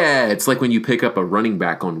it's like when you pick up a running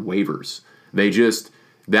back on waivers.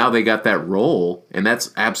 Now they got that role, and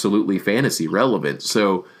that's absolutely fantasy relevant.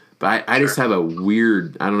 So, but I just have a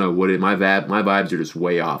weird, I don't know what my vibes are just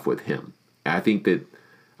way off with him. I think that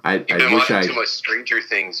You've been watching too much Stranger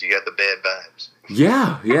Things. You got the bad vibes.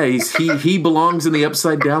 Yeah, he belongs in the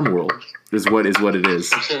upside down world. Is what it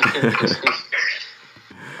is.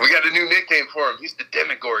 We got a new nickname for him. He's the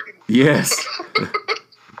Demogorgon. Yes.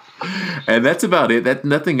 And that's about it.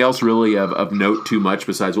 Nothing else really of note too much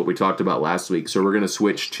besides what we talked about last week. So we're going to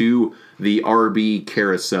switch to the RB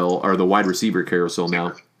carousel, or the wide receiver carousel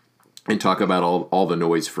now, and talk about all the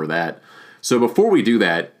noise for that. So before we do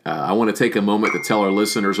that, I want to take a moment to tell our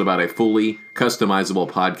listeners about a fully customizable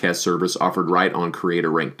podcast service offered right on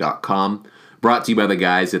CreatorRank.com, brought to you by the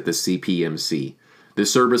guys at the CPMC.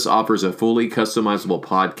 This service offers a fully customizable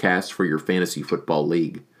podcast for your fantasy football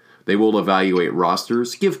league. They will evaluate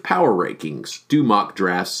rosters, give power rankings, do mock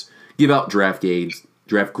drafts, give out draft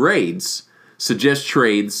grades, suggest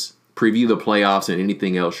trades, preview the playoffs, and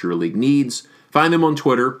anything else your league needs. Find them on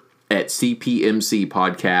Twitter at CPMC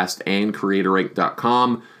Podcast and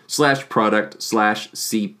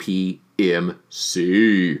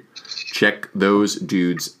CreatorRank.com/product/CPMC. Check those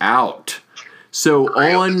dudes out. So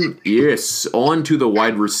on to the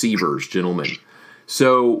wide receivers, gentlemen.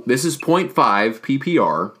 So this is 0.5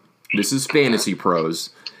 PPR. This is Fantasy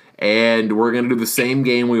Pros. And we're going to do the same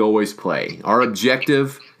game we always play. Our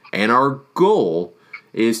objective and our goal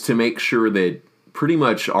is to make sure that pretty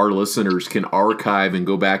much our listeners can archive and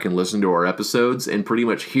go back and listen to our episodes and pretty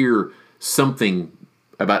much hear something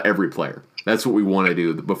about every player. That's what we want to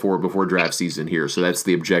do before draft season here. So that's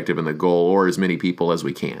the objective and the goal, or as many people as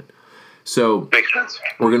we can. So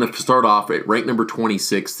we're going to start off at rank number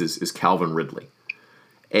 26 is Calvin Ridley.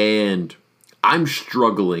 And I'm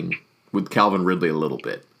struggling with Calvin Ridley a little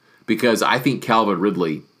bit because I think Calvin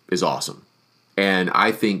Ridley is awesome. And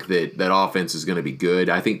I think that offense is going to be good.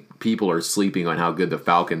 I think people are sleeping on how good the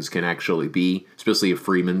Falcons can actually be, especially if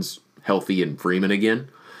Freeman's healthy and Freeman again.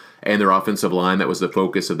 And their offensive line, that was the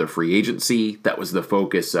focus of the free agency. That was the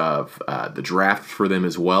focus of the draft for them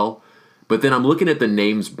as well. But then I'm looking at the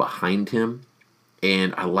names behind him,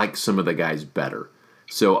 and I like some of the guys better.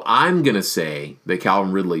 So I'm going to say that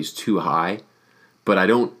Calvin Ridley's too high, but I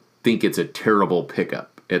don't think it's a terrible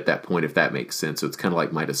pickup at that point, if that makes sense. So it's kind of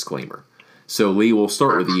like my disclaimer. So, Lee, we'll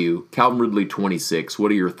start with you. Calvin Ridley, 26. What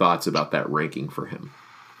are your thoughts about that ranking for him?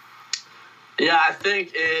 Yeah, I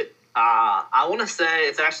think I want to say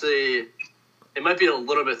it might be a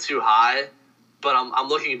little bit too high, but I'm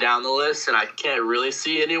looking down the list and I can't really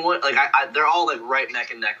see anyone. Like, they're all like right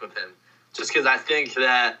neck and neck with him, just because I think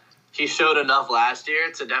that he showed enough last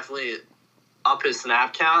year to definitely up his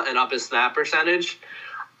snap count and up his snap percentage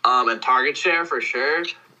and target share for sure.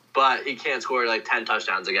 But he can't score like 10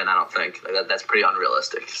 touchdowns again, I don't think. Like that's pretty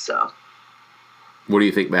unrealistic. So, what do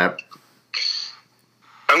you think, Matt?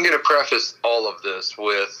 I'm going to preface all of this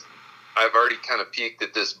with I've already kind of peeked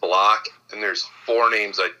at this block, and there's 4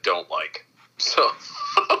 names I don't like. So,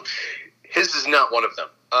 his is not one of them.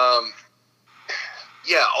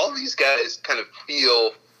 Yeah, all these guys kind of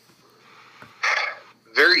feel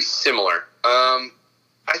very similar. I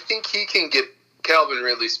think he can get, Calvin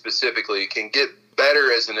Ridley specifically, can get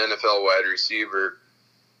better as an NFL wide receiver,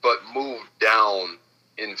 but move down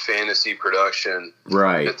in fantasy production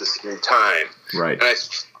at the same time. Right. And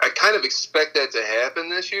I kind of expect that to happen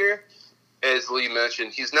this year. As Lee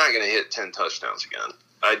mentioned, he's not going to hit 10 touchdowns again.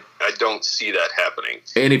 I don't see that happening.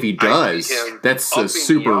 And if he does, that's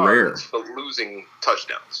super rare. But losing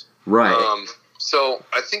touchdowns. Right. So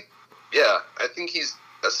I think he's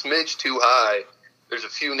a smidge too high. There's a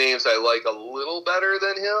few names I like a little better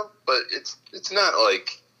than him, but it's not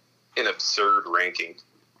like an absurd ranking.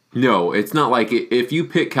 No, it's not like if you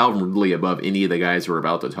pick Calvin Ridley above any of the guys we're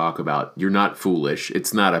about to talk about, you're not foolish.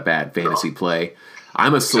 It's not a bad fantasy play.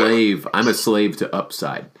 I'm a slave. I'm a slave to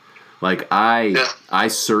upside. Like I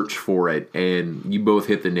search for it, and you both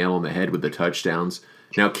hit the nail on the head with the touchdowns.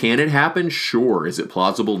 Now, can it happen? Sure. Is it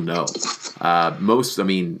plausible? No.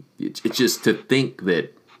 It's just to think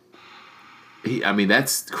that.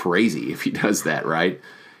 That's crazy if he does that, right?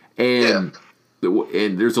 And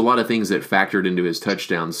there's a lot of things that factored into his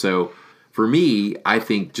touchdown. So for me, I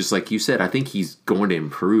think, just like you said, I think he's going to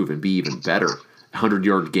improve and be even better.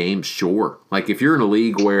 100-yard games, sure. Like if you're in a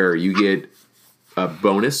league where you get a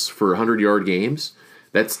bonus for 100-yard games,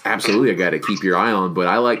 that's absolutely a guy to keep your eye on. But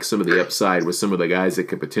I like some of the upside with some of the guys that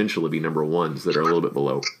could potentially be number ones that are a little bit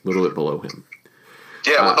below him.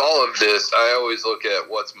 Yeah, with all of this, I always look at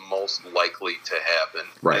what's most likely to happen.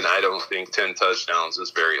 Right. And I don't think 10 touchdowns is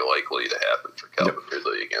very likely to happen for Calvin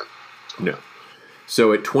Ridley again. No.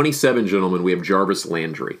 So at 27, gentlemen, we have Jarvis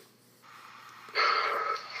Landry.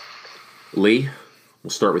 Lee, we'll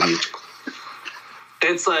start with you.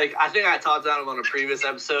 It's like, I think I talked about him on a previous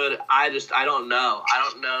episode. I don't know. I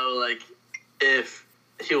don't know, like, if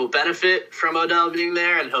he will benefit from Odell being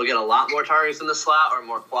there and he'll get a lot more targets in the slot or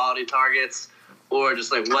more quality targets, or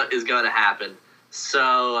just like what is going to happen.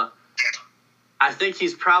 So I think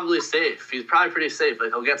he's probably safe. He's probably pretty safe.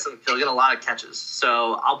 Like he'll get a lot of catches.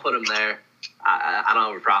 So I'll put him there. I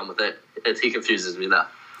don't have a problem with it. He confuses me though.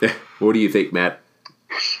 What do you think, Matt?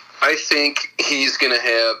 I think he's going to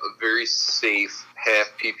have a very safe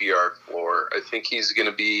half PPR floor. I think he's going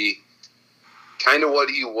to be kind of what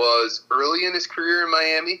he was early in his career in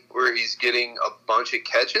Miami, where he's getting a bunch of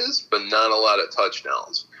catches, but not a lot of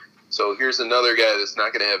touchdowns. So here's another guy that's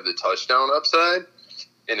not going to have the touchdown upside.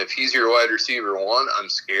 And if he's your wide receiver 1, I'm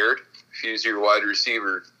scared. If he's your wide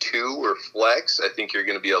receiver 2 or flex, I think you're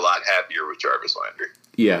going to be a lot happier with Jarvis Landry.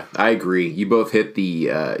 Yeah, I agree. You both hit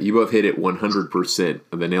it 100%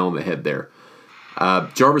 of the nail on the head there.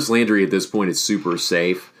 Jarvis Landry at this point is super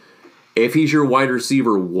safe. If he's your wide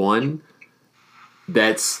receiver 1,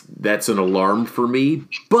 that's an alarm for me.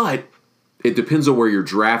 But it depends on where you're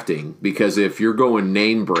drafting, because if you're going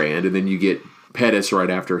name brand and then you get Pettis right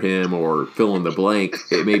after him or fill in the blank,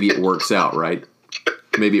 maybe it works out, right?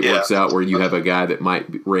 Maybe it works out where you have a guy that might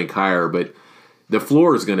rank higher, but the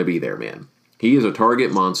floor is going to be there, man. He is a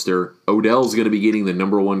target monster. Odell's going to be getting the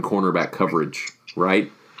number 1 cornerback coverage,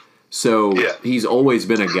 right? So he's always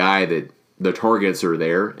been a guy that the targets are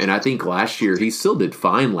there, and I think last year, he still did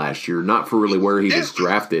fine last year, not for really where he was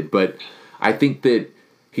drafted, but I think that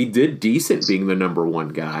he did decent being the number 1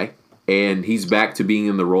 guy, and he's back to being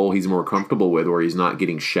in the role he's more comfortable with, where he's not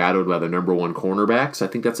getting shadowed by the number 1 cornerbacks. I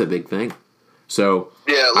think that's a big thing. So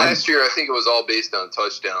last year I think it was all based on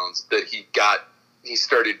touchdowns that he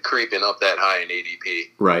started creeping up that high in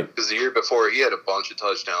ADP. Right. Because the year before he had a bunch of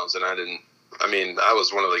touchdowns, and I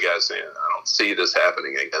was one of the guys saying, I don't see this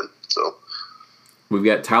happening again. So we've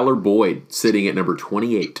got Tyler Boyd sitting at number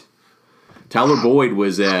 28. Tyler Boyd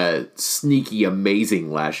was sneaky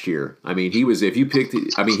amazing last year. I mean, he was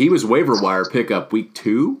he was waiver wire pickup week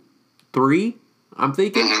 2, 3, I'm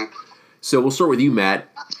thinking. Mm-hmm. So we'll start with you, Matt.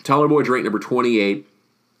 Tyler Boyd's ranked number 28.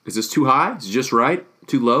 Is this too high? Is it just right?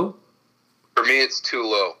 Too low? For me, it's too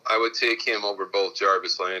low. I would take him over both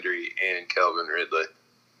Jarvis Landry and Calvin Ridley.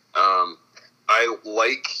 I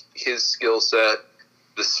like his skill set.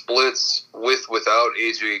 The splits without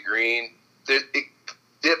AJ Green, it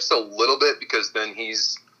dips a little bit because then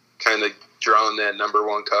he's kind of drawing that number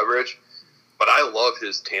 1 coverage. But I love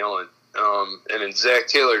his talent. And in Zach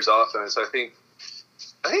Taylor's offense, I think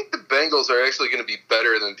the Bengals are actually going to be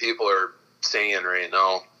better than people are saying right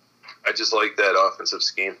now. I just like that offensive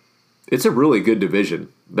scheme. It's a really good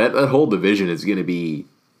division. That whole division is going to be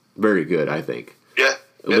very good, I think. Yeah,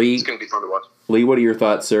 Lee, it's going to be fun to watch. Lee, what are your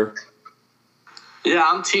thoughts, sir? Yeah,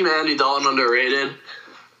 I'm Team Andy Dalton, underrated.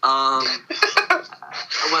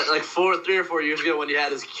 Like 3 or 4 years ago when he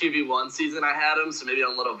had his QB1 season, I had him, so maybe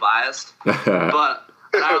I'm a little biased. But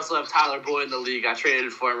I also have Tyler Boyd in the league. I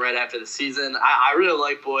traded for him right after the season. I really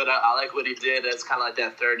like Boyd. I like what he did. It's kind of like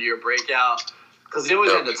that third-year breakout because he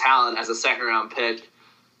always had the talent as a second-round pick.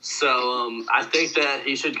 So I think that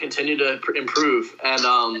he should continue to improve.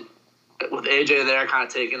 And with AJ there kind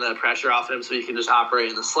of taking the pressure off him so he can just operate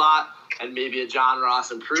in the slot and maybe a John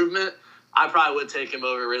Ross improvement, I probably would take him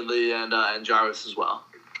over Ridley and Jarvis as well.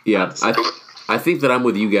 Yeah, I think that I'm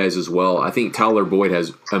with you guys as well. I think Tyler Boyd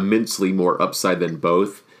has immensely more upside than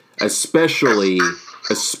both, especially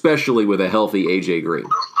with a healthy AJ Green.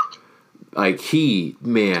 Like he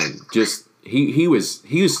was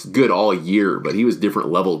good all year, but he was different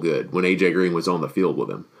level good when AJ Green was on the field with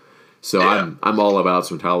him. So yeah. I'm all about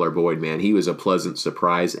some Tyler Boyd, man. He was a pleasant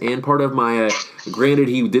surprise and part of my. Granted,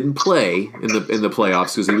 he didn't play in the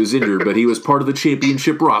playoffs because he was injured, but he was part of the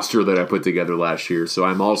championship roster that I put together last year. So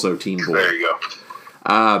I'm also Team Boyd. There you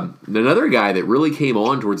go. Another guy that really came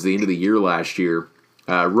on towards the end of the year last year,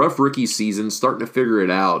 rough rookie season, starting to figure it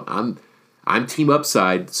out. I'm Team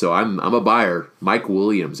Upside, so I'm a buyer. Mike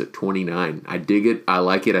Williams at 29. I dig it. I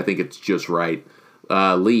like it. I think it's just right.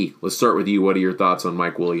 Lee, let's start with you. What are your thoughts on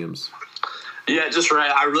Mike Williams? Yeah, just right.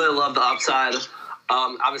 I really love the upside.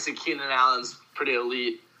 Obviously, Keenan Allen's pretty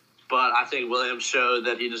elite, but I think Williams showed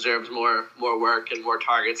that he deserves more work and more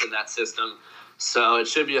targets in that system. So it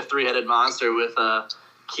should be a three-headed monster with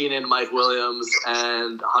Keenan, Mike Williams,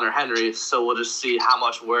 and Hunter Henry. So we'll just see how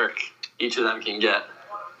much work each of them can get.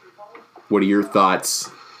 What are your thoughts,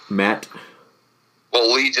 Matt?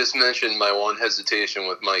 Well, Lee just mentioned my one hesitation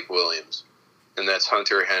with Mike Williams, and that's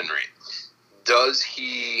Hunter Henry. Does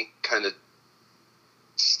he kind of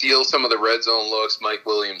steal some of the red zone looks Mike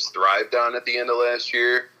Williams thrived on at the end of last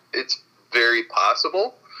year? It's very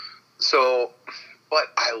possible. So, but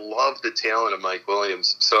I love the talent of Mike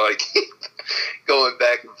Williams. So I keep going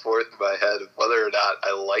back and forth in my head of whether or not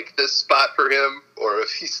I like this spot for him, or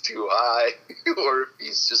if he's too high, or if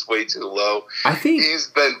he's just way too low. I think he's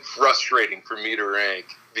been frustrating for me to rank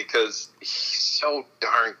because he's so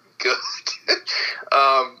darn good.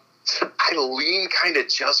 I lean kind of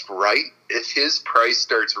just right. If his price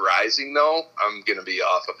starts rising, though, I'm going to be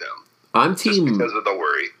off of him. I'm just because of the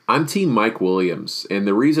worry. I'm Team Mike Williams, and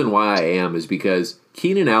the reason why I am is because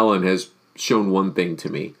Keenan Allen has shown one thing to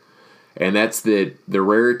me, and that's that the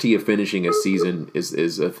rarity of finishing a season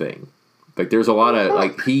is a thing. Like, there's a lot of,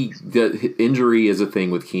 injury is a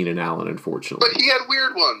thing with Keenan Allen, unfortunately. But he had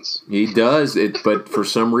weird ones. He does, but for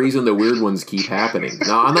some reason, the weird ones keep happening.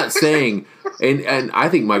 Now, I'm not saying, and I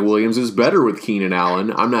think Mike Williams is better with Keenan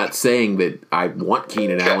Allen. I'm not saying that I want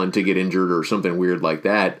Keenan Allen to get injured or something weird like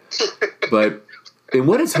that. But, and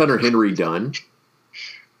what has Hunter Henry done?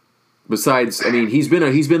 Besides, I mean, he's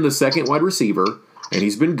been the second wide receiver, and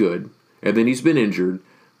he's been good, and then he's been injured.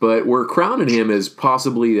 But we're crowning him as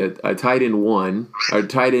possibly a tight end 1, a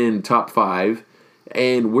tight end top 5,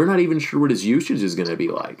 and we're not even sure what his usage is going to be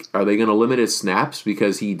like. Are they going to limit his snaps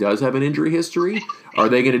because he does have an injury history? Are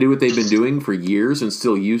they going to do what they've been doing for years and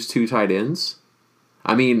still use 2 tight ends?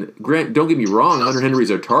 I mean, Grant, don't get me wrong, Hunter Henry's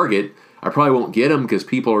a target. I probably won't get him because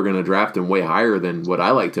people are going to draft him way higher than what I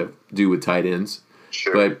like to do with tight ends.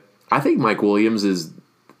 Sure. But I think Mike Williams is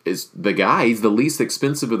the guy. He's the least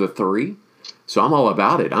expensive of the 3. So I'm all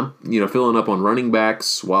about it. I'm filling up on running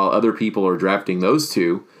backs while other people are drafting those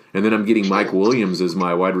 2, and then I'm getting Mike Williams as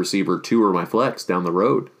my wide receiver 2 or my flex down the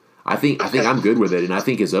road. I think I'm good with it, and I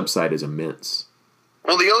think his upside is immense.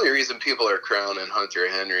 Well, the only reason people are crowning Hunter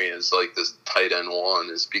Henry as like this tight end 1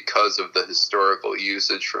 is because of the historical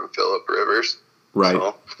usage from Phillip Rivers. Right.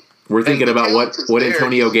 So, we're thinking about what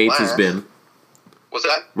Antonio Gates has been. What's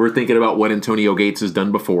that? We're thinking about what Antonio Gates has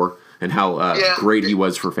done before. And how great he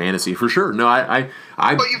was for fantasy, for sure. No, I.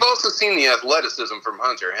 But you've also seen the athleticism from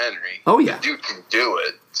Hunter Henry. Oh yeah, the dude can do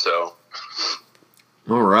it. So.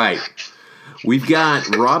 All right, we've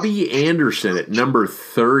got Robbie Anderson at number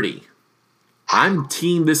 30. I'm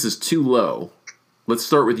team. This is too low. Let's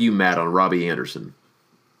start with you, Matt, on Robbie Anderson.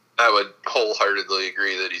 I would wholeheartedly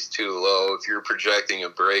agree that he's too low. If you're projecting a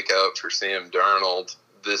breakout for Sam Darnold,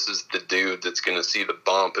 this is the dude that's going to see the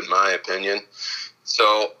bump, in my opinion.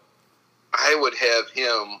 So. I would have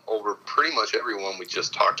him over pretty much everyone we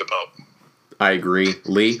just talked about. I agree.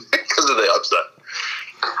 Lee? Because of the upset.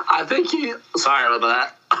 I think sorry about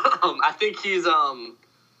that. I think he's, I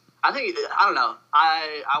don't know.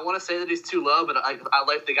 I want to say that he's too low, but I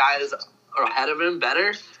like the guys ahead of him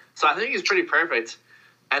better. So I think he's pretty perfect.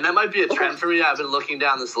 And that might be a trend for me. I've been looking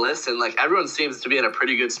down this list, and everyone seems to be in a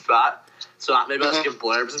pretty good spot. So maybe I'll just give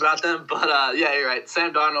blurbs about them. But, yeah, you're right.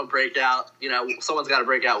 Sam Darnold breakout. Someone's got to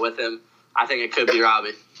break out with him. I think it could be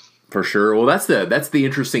Robbie. For sure. Well, that's the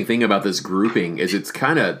interesting thing about this grouping is it's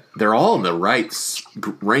kind of they're all in the right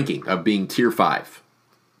ranking of being tier 5.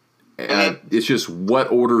 It's just what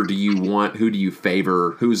order do you want? Who do you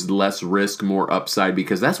favor? Who's less risk, more upside?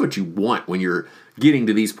 Because that's what you want when you're getting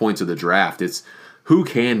to these points of the draft. It's who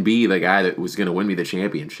can be the guy that was going to win me the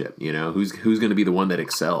championship. Who's going to be the one that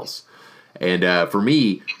excels. And for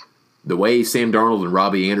me, the way Sam Darnold and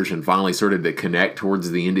Robbie Anderson finally started to connect towards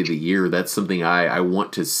the end of the year, that's something I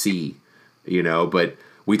want to see But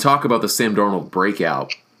we talk about the Sam Darnold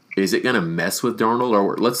breakout. Is it going to mess with Darnold?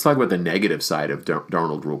 Or let's talk about the negative side of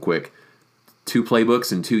Darnold real quick. 2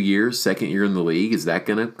 playbooks in 2 years, second year in the league. Is that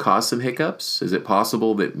going to cause some hiccups? Is it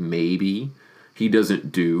possible that maybe he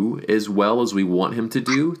doesn't do as well as we want him to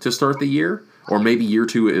do to start the year? Or maybe year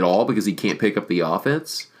 2 at all because he can't pick up the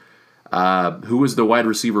offense? Who was the wide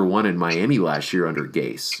receiver 1 in Miami last year under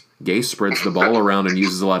Gase? Gase spreads the ball around and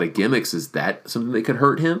uses a lot of gimmicks. Is that something that could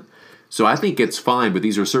hurt him? So I think it's fine, but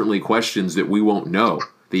these are certainly questions that we won't know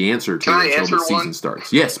the answer to until the season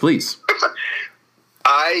starts. Yes, please.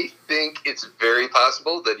 I think it's very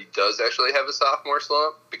possible that he does actually have a sophomore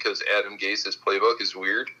slump because Adam Gase's playbook is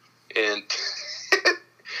weird and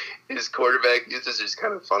his quarterback usage is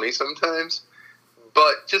kind of funny sometimes.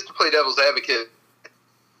 But just to play devil's advocate,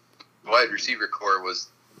 wide receiver core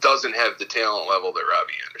doesn't have the talent level that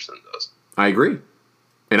Robbie Anderson does. I agree.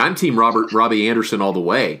 And I'm team Robbie Anderson all the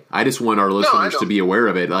way. I just want our listeners to be aware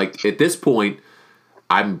of it. Like, at this point,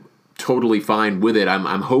 I'm totally fine with it.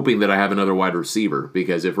 I'm hoping that I have another wide receiver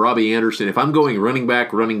because if I'm going running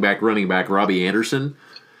back, Robbie Anderson,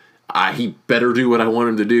 he better do what I want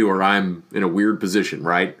him to do or I'm in a weird position,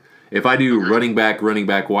 right? If I do running back,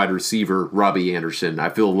 wide receiver, Robbie Anderson, I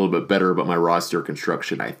feel a little bit better about my roster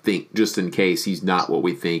construction, I think, just in case he's not what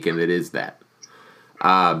we think and it is that.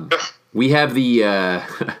 We have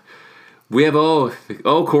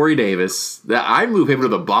Corey Davis. I move him to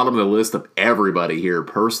the bottom of the list of everybody here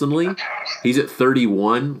personally. He's at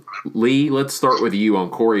 31. Lee, let's start with you on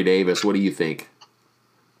Corey Davis. What do you think?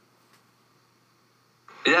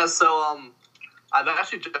 Yeah, so I've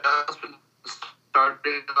actually just been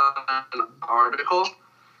starting on an article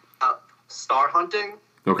about star hunting.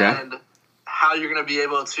 Okay. And how you're going to be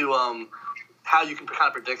able to how you can kind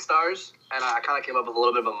of predict stars. And I kind of came up with a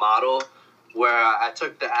little bit of a model where I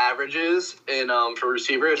took the averages in for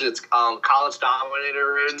receivers. It's college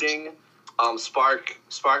dominator rating, spark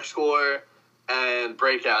score, and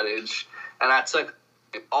breakoutage. And I took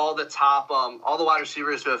all the top, all the wide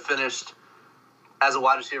receivers who have finished as a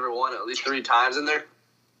wide receiver 1 at least 3 times in their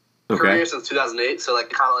career since 2008. So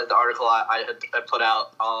kind of like the article I put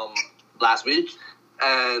out last week.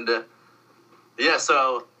 And yeah,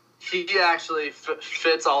 so he actually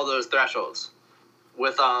fits all those thresholds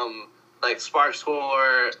with spark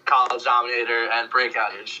score, college dominator, and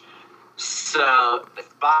breakoutage. So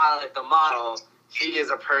by the model, he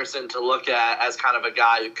is a person to look at as kind of a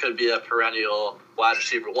guy who could be a perennial wide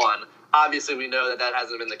receiver 1. Obviously, we know that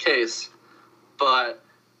hasn't been the case, but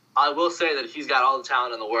I will say that he's got all the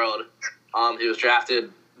talent in the world. He was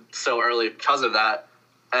drafted so early because of that,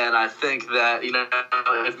 and I think that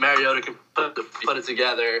if Mariota can put it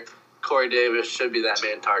together, Corey Davis should be that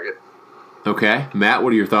main target. Okay. Matt,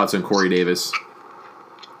 what are your thoughts on Corey Davis?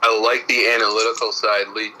 I like the analytical side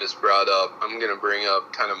Lee just brought up. I'm going to bring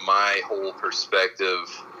up kind of my whole perspective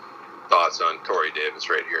thoughts on Corey Davis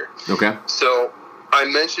right here. Okay. So I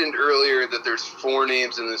mentioned earlier that there's 4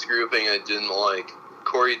 names in this grouping I didn't like.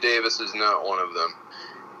 Corey Davis is not one of them.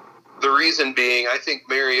 The reason being, I think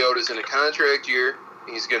Mariota's in a contract year.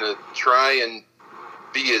 He's going to try and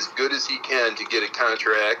be as good as he can to get a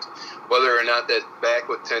contract. Whether or not that's back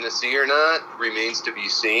with Tennessee or not remains to be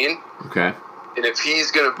seen. Okay. And if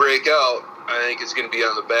he's going to break out, I think it's going to be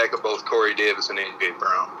on the back of both Corey Davis and A.J.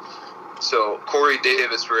 Brown. So Corey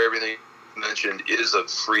Davis, for everything you mentioned, is a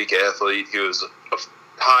freak athlete. He was a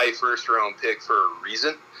high first-round pick for a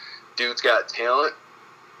reason. Dude's got talent.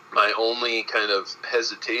 My only kind of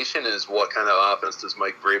hesitation is what kind of offense does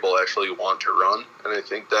Mike Vrabel actually want to run? And I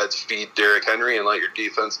think that's feed Derrick Henry and let your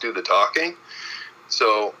defense do the talking.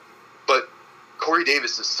 So, but Corey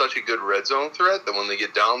Davis is such a good red zone threat that when they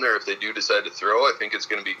get down there, if they do decide to throw, I think it's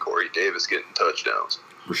going to be Corey Davis getting touchdowns.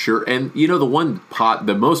 For sure. And,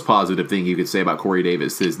 the most positive thing you could say about Corey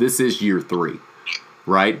Davis is this is year 3,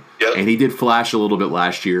 right? Yep. And he did flash a little bit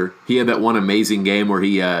last year. He had that one amazing game where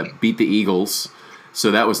he beat the Eagles. So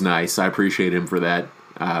that was nice. I appreciate him for that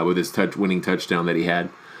with his winning touchdown that he had.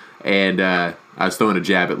 And I was throwing a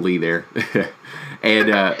jab at Lee there.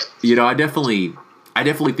 And, I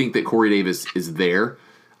definitely think that Corey Davis is there.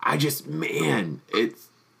 It's...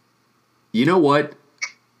 You know what?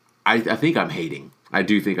 I think I'm hating. I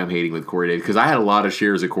do think I'm hating with Corey Davis because I had a lot of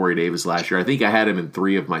shares of Corey Davis last year. I think I had him in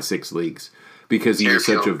 3 of my 6 leagues because he was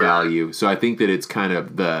such a value. So I think that it's kind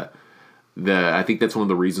of I think that's one of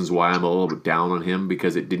the reasons why I'm a little bit down on him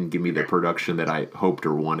because it didn't give me the production that I hoped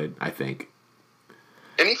or wanted, I think.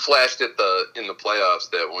 And he flashed in the playoffs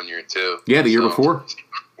that one year too. Yeah, the year before.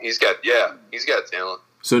 He's got talent.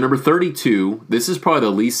 So number 32, this is probably the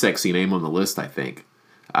least sexy name on the list, I think.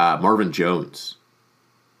 Marvin Jones.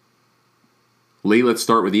 Lee, let's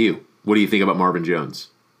start with you. What do you think about Marvin Jones?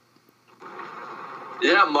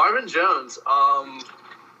 Yeah, Marvin Jones.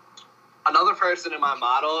 Another person in my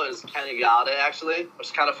model is Kenny Galladay, actually, which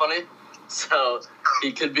is kind of funny. So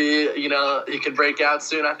he could be, he could break out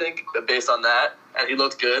soon, I think, based on that. And he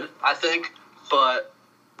looked good, I think. But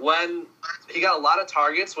when he got a lot of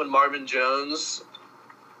targets when Marvin Jones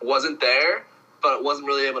wasn't there, but wasn't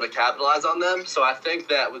really able to capitalize on them. So I think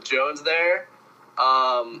that with Jones there,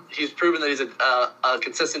 he's proven that he's a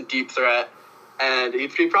consistent deep threat. And he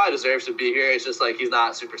probably deserves to be here. It's just like he's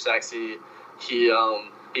not super sexy. He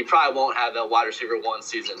probably won't have that wide receiver 1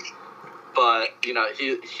 season. But,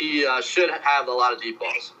 he should have a lot of deep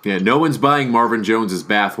balls. Yeah, no one's buying Marvin Jones's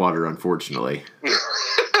bathwater, unfortunately.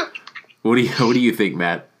 What do you think,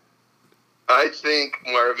 Matt? I think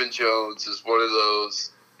Marvin Jones is one of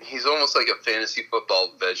those. He's almost like a fantasy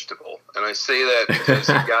football vegetable, and I say that because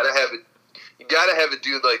you gotta have a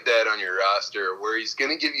dude like that on your roster where he's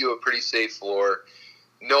gonna give you a pretty safe floor.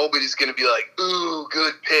 Nobody's gonna be like, "Ooh,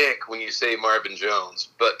 good pick" when you say Marvin Jones,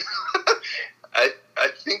 but I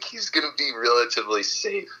think he's gonna be relatively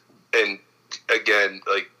safe. And again,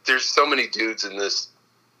 like there's so many dudes in this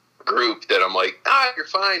group that I'm like, you're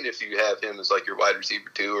fine if you have him as like your wide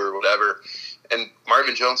receiver 2 or whatever. And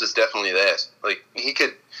Marvin Jones is definitely that. Like he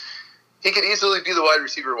could easily be the wide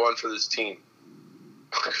receiver 1 for this team.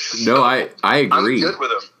 No, I agree. I'm good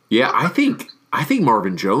with him. Yeah, I think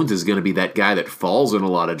Marvin Jones is going to be that guy that falls in a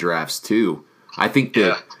lot of drafts too. I think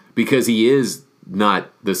that because he is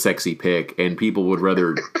not the sexy pick, and people would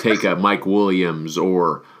rather take a Mike Williams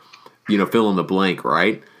or fill in the blank,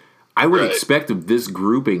 right? I would expect of this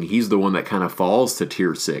grouping, he's the one that kind of falls to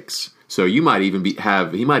tier 6. So you might even be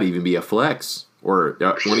a flex or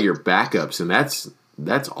one of your backups, and that's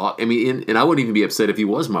all. I mean, and I wouldn't even be upset if he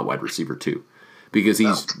was my wide receiver 2, because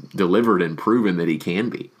he's delivered and proven that he can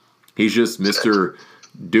be. He's just Mr.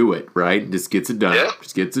 Do it, right? Just gets it done. Yeah.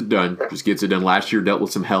 Just gets it done. Just gets it done. Last year dealt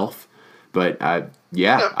with some health, but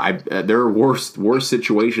there are worse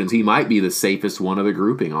situations. He might be the safest one of the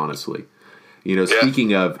grouping, honestly.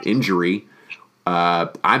 Speaking of injury,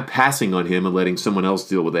 I'm passing on him and letting someone else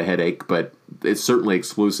deal with a headache, but it's certainly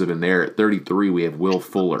explosive in there. At 33, we have Will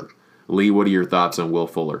Fuller. Lee, what are your thoughts on Will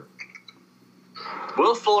Fuller?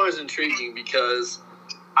 Will Fuller is intriguing because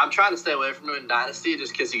I'm trying to stay away from him in Dynasty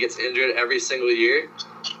just because he gets injured every single year.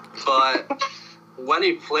 But when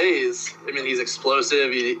he plays, I mean, he's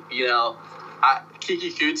explosive.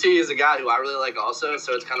 Kiki Kuti is a guy who I really like also,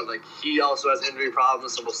 so it's kind of like he also has injury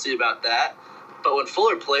problems, so we'll see about that. But when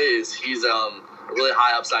Fuller plays, he's a really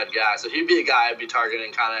high upside guy. So he'd be a guy I'd be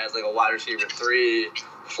targeting kind of as like a wide receiver 3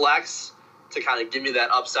 flex to kind of give me that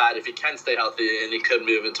upside if he can stay healthy and he could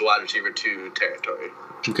move into wide receiver 2 territory.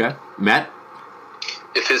 Okay. Matt?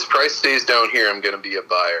 If his price stays down here, I'm going to be a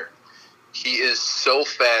buyer. He is so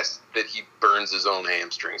fast that he burns his own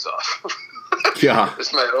hamstrings off. Yeah.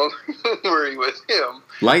 That's my only worry with him.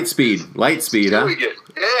 Light speed, huh?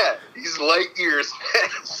 Yeah, he's light years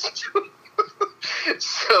fast.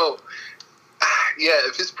 So,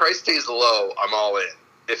 if his price stays low, I'm all in.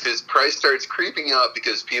 If his price starts creeping up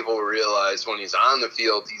because people realize when he's on the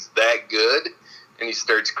field he's that good, and he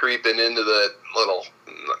starts creeping into the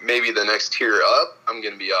maybe the next tier up, I'm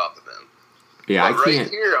going to be off of him. Yeah, but I can't. Right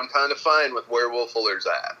here, I'm kind of fine with where Will Fuller's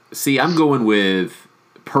at. See, I'm going with,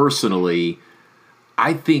 personally,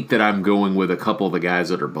 I think that I'm going with a couple of the guys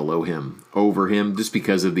that are below him, over him, just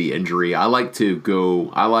because of the injury. I like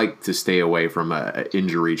to stay away from a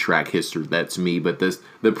injury track history. That's me, but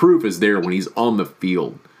the proof is there when he's on the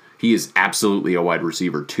field. He is absolutely a wide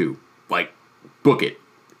receiver 2. Like, book it.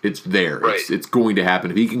 It's there. Right. It's going to happen.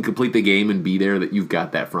 If he can complete the game and be there, that you've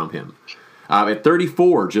got that from him. At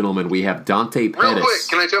 34, gentlemen, we have Dante Pettis. Real quick,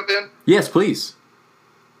 can I jump in? Yes, please.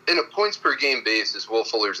 In a points per game basis, Will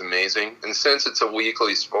Fuller's amazing. And since it's a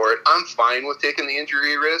weekly sport, I'm fine with taking the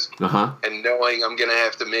injury risk and knowing I'm going to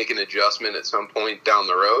have to make an adjustment at some point down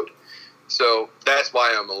the road. So that's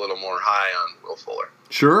why I'm a little more high on Will Fuller.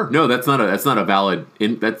 Sure. No, that's not a valid.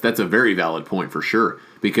 That's a very valid point for sure,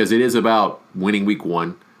 because it is about winning week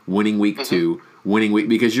 1, winning week 2, winning week,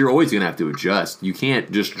 because you're always going to have to adjust. You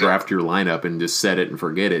can't just draft your lineup and just set it and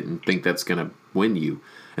forget it and think that's going to win you.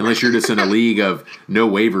 Unless you're just in a league of no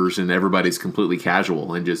waivers and everybody's completely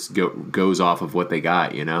casual and just goes off of what they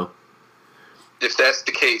got, If that's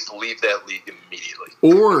the case, leave that league immediately.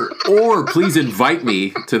 Or please invite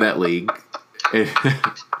me to that league.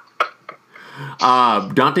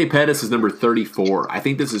 Dante Pettis is number 34. I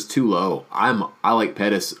think this is too low. I like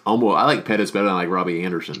Pettis. I like Pettis better than I like Robbie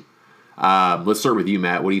Anderson. Let's start with you,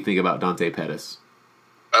 Matt. What do you think about Dante Pettis?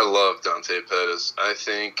 I love Dante Pettis. I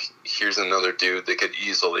think here's another dude that could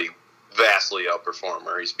easily vastly outperform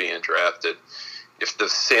where he's being drafted. If the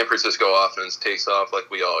San Francisco offense takes off like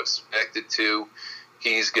we all expect it to,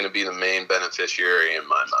 he's going to be the main beneficiary in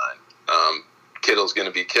my mind. Kittle's going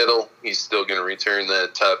to be Kittle. He's still going to return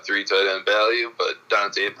that top 3 tight end value, but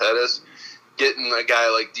Dante Pettis, getting a guy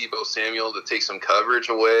like Deebo Samuel to take some coverage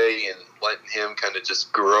away and letting him kind of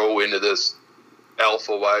just grow into this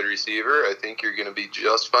alpha wide receiver, I think you're going to be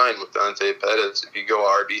just fine with Dante Pettis if you go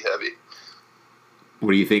RB heavy.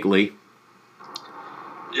 What do you think, Lee?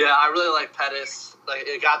 Yeah, I really like Pettis. Like,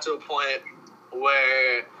 it got to a point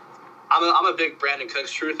where I'm a big Brandon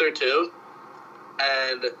Cooks truther too,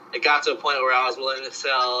 and it got to a point where I was willing to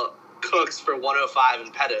sell Cooks for 105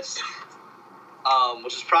 and Pettis,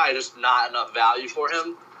 which is probably just not enough value for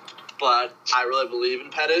him. But I really believe in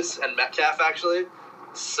Pettis and Metcalf actually,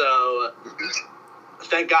 so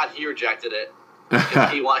thank God he rejected it.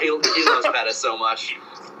 he loves Pettis so much.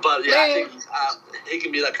 But yeah, I think he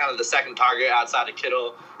can be like kind of the second target outside of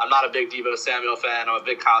Kittle. I'm not a big Deebo Samuel fan. I'm a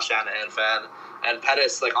big Kyle Shanahan fan. And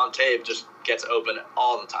Pettis, like on tape, just gets open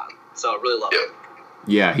all the time. So I really love him.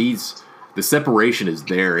 Yeah, the separation is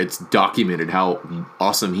there. It's documented how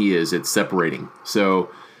awesome he is at separating. So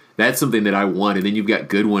that's something that I want. And then you've got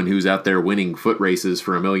Goodwin, who's out there winning foot races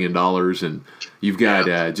for $1 million, and you've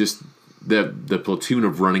got just the platoon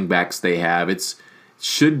of running backs they have. It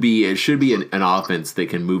should be an offense that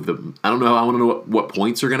can move them. I don't know what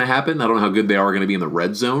points are going to happen. I don't know how good they are going to be in the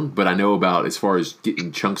red zone, but I know about as far as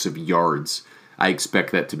getting chunks of yards, I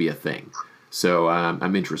expect that to be a thing. So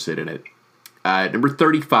I'm interested in it. Number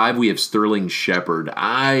 35, we have Sterling Shepard.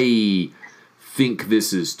 I think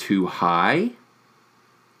this is too high,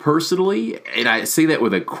 personally, and I say that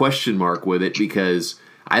with a question mark with it because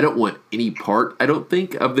I don't want any part, I don't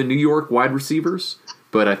think, of the New York wide receivers.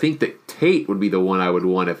 But I think that Tate would be the one I would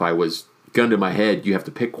want if I was gun to my head. You have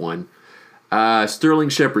to pick one. Sterling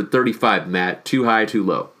Shepard, 35, Matt. Too high, too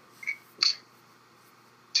low?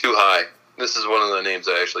 Too high. This is one of the names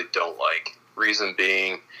I actually don't like. Reason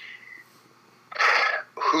being,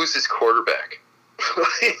 who's his quarterback?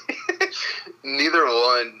 Neither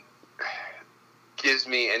one gives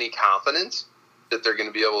me any confidence that they're going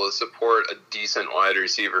to be able to support a decent wide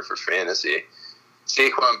receiver for fantasy.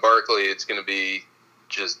 Saquon Barkley, it's going to be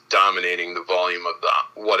just dominating the volume of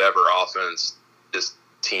the whatever offense this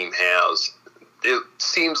team has. It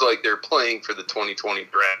seems like they're playing for the 2020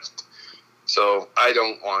 draft. So I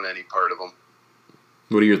don't want any part of them.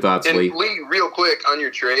 What are your thoughts, and Lee? Lee, real quick, on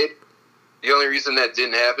your trade, the only reason that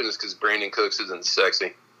didn't happen is because Brandon Cooks isn't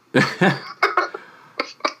sexy.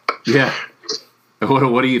 Yeah.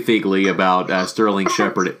 What do you think, Lee, about Sterling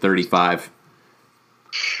Shepard at 35?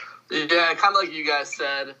 Yeah, kind of like you guys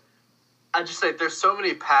said. I just think there's so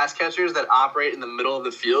many pass catchers that operate in the middle of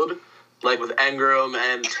the field, like with Engram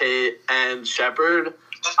and Tate and Shepard.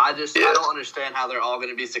 I don't understand how they're all going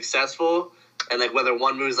to be successful, and like whether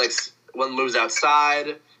one moves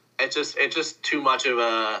outside. It's just too much of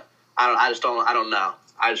a. I don't know.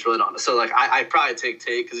 I just really don't know. So like I probably take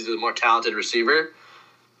Tate because he's a more talented receiver,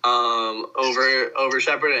 over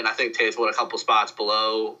Shepard, and I think Tate's a couple spots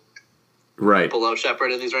below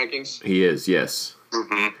Shepard in these rankings. He is, yes.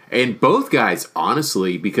 Mm-hmm. And both guys,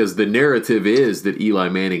 honestly, because the narrative is that Eli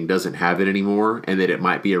Manning doesn't have it anymore and that it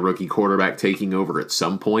might be a rookie quarterback taking over at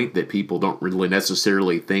some point that people don't really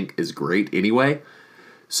necessarily think is great anyway.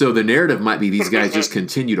 So the narrative might be these guys just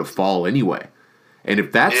continue to fall anyway. And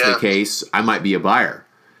if that's the case, I might be a buyer.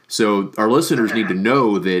 So our listeners need to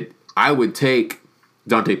know that I would take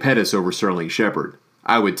Dante Pettis over Sterling Shepard.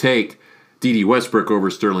 I would take D.D. Westbrook over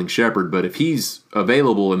Sterling Shepard, but if he's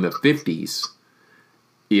available in the 50s,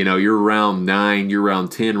 you're round 9, you're round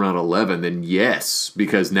 10, round 11, then yes,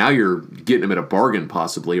 because now you're getting him at a bargain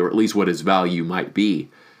possibly, or at least what his value might be.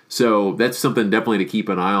 So that's something definitely to keep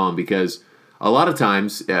an eye on because a lot of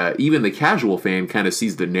times, even the casual fan kind of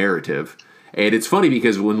sees the narrative. And it's funny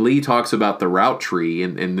because when Lee talks about the route tree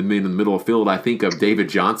and in the middle of the field, I think of David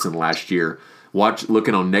Johnson last year,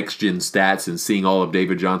 looking on Next Gen Stats and seeing all of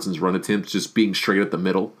David Johnson's run attempts just being straight at the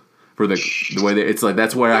middle. For the way that it's like,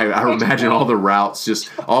 that's why I imagine all the routes, just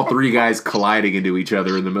all three guys colliding into each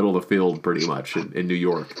other in the middle of the field, pretty much in New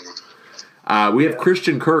York. We have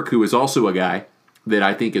Christian Kirk, who is also a guy that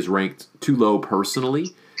I think is ranked too low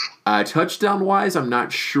personally. Touchdown wise, I'm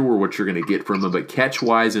not sure what you're going to get from him, but catch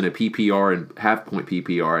wise in a PPR and half point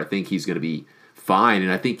PPR, I think he's going to be fine,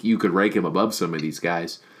 and I think you could rank him above some of these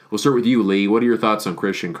guys. We'll start with you, Lee. What are your thoughts on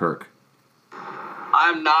Christian Kirk?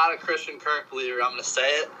 I'm not a Christian Kirk believer. I'm going to say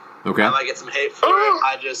it. Okay. I might get some hate for it.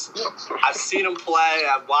 I've seen him play.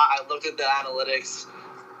 I looked at the analytics.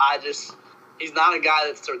 He's not a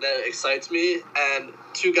guy that excites me. And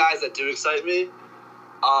two guys that do excite me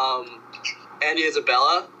Andy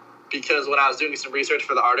Isabella, because when I was doing some research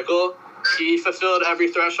for the article, he fulfilled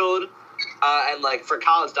every threshold. And like for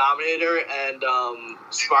College Dominator and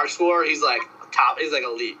Spark Score, he's like top. He's like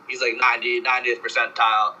elite. He's like 90th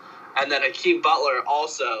percentile. And then Hakeem Butler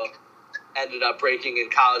also ended up breaking in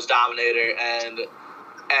College Dominator and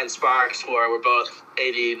Spark Score were both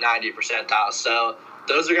 90 percentile. So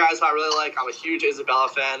those are guys I really like. I'm a huge Isabella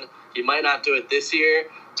fan. He might not do it this year,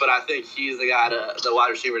 but I think he's the guy the wide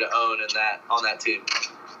receiver to own on that team.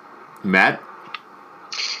 Matt?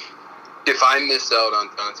 If I miss out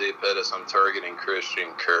on Dante Pettis, I'm targeting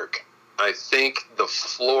Christian Kirk. I think the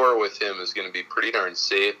floor with him is going to be pretty darn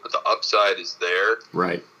safe, but the upside is there.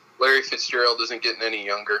 Right. Larry Fitzgerald isn't getting any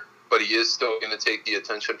younger, but he is still going to take the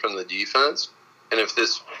attention from the defense. And if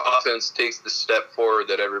this offense takes the step forward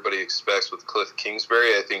that everybody expects with Cliff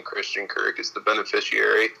Kingsbury, I think Christian Kirk is the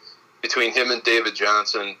beneficiary. Between him and David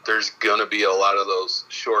Johnson, there's going to be a lot of those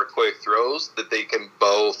short, quick throws that they can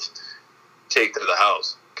both take to the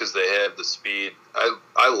house because they have the speed.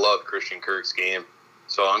 I love Christian Kirk's game.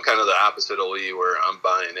 So I'm kind of the opposite of Lee, where I'm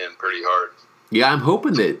buying in pretty hard. Yeah, I'm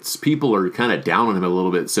hoping that people are kind of down on him a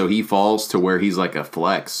little bit so he falls to where he's like a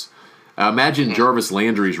flex. Imagine Jarvis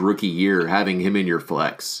Landry's rookie year, having him in your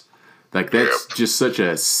flex. Like, that's just such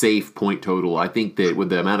a safe point total. I think that with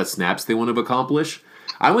the amount of snaps they want to accomplish,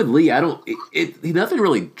 I'm with Lee. Nothing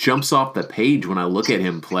really jumps off the page when I look at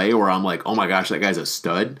him play, or I'm like, oh my gosh, that guy's a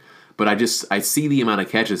stud. But I see the amount of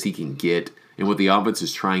catches he can get and what the offense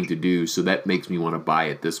is trying to do, so that makes me want to buy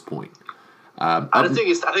at this point. I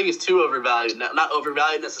think he's too overvalued. Not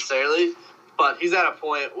overvalued necessarily, but he's at a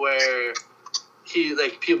point where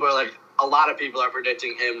a lot of people are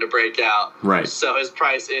predicting him to break out. Right. So his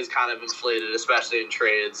price is kind of inflated, especially in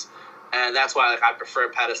trades, and that's why I prefer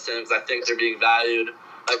Pettis to him, because I think they're being valued.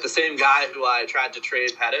 Like the same guy who I tried to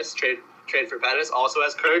trade for Pettis also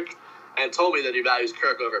has Kirk, and told me that he values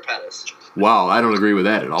Kirk over Pettis. Wow, I don't agree with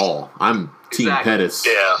that at all. I'm Team Pettis.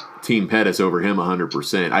 Yeah. Team Pettis over him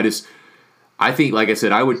 100%. I think, like I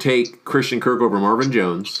said, I would take Christian Kirk over Marvin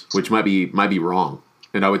Jones, which might be wrong.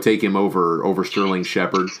 And I would take him over Sterling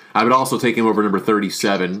Shepard. I would also take him over number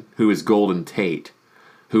 37, who is Golden Tate,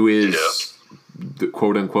 who is, the,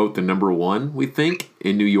 quote-unquote, the number one, we think,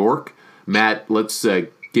 in New York. Matt, let's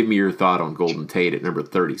give me your thought on Golden Tate at number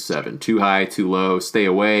 37. Too high, too low, stay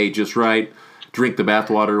away, just right, drink the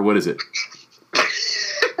bathwater. What is it?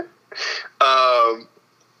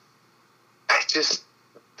 I just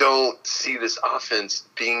don't see this offense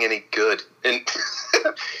being any good. And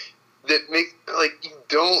you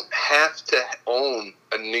don't have to own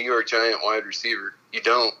a New York Giant wide receiver. You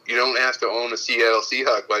don't have to own a Seattle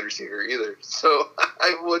Seahawks wide receiver either. So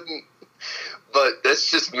I wouldn't. But that's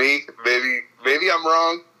just me. Maybe I'm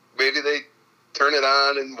wrong. Maybe they turn it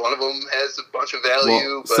on and one of them has a bunch of value.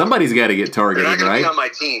 Well, but somebody's got to get targeted, they're not right? Be on my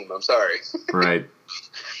team. I'm sorry. Right.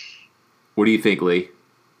 What do you think, Lee?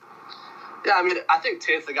 Yeah, I mean, I think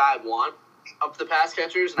Tate's the guy I want of the pass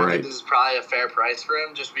catchers, and I think this is probably a fair price for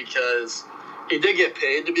him, just because he did get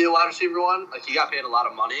paid to be a wide receiver one. Like, he got paid a lot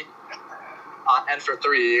of money, and for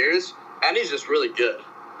 3 years, and he's just really good.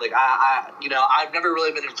 Like, I've never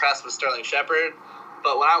really been impressed with Sterling Shepard,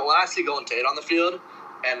 but when I see Golden Tate on the field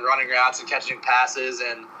and running routes and catching passes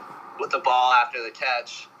and with the ball after the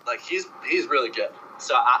catch, like, he's really good.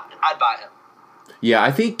 So I'd buy him. Yeah,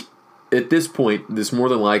 I think at this point, this more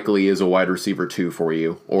than likely is a wide receiver 2 for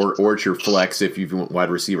you, or it's your flex if you want wide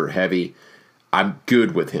receiver heavy. I'm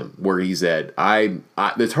good with him where he's at.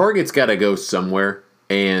 The target's got to go somewhere,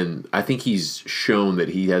 and I think he's shown that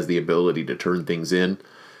he has the ability to turn things in.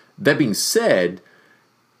 That being said,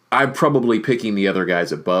 I'm probably picking the other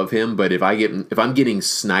guys above him, but if I'm getting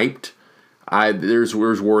sniped, there's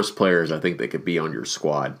worse players I think that could be on your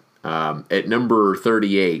squad. At number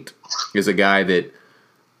 38 is a guy that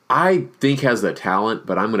I think has the talent,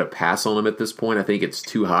 but I'm going to pass on him at this point. I think it's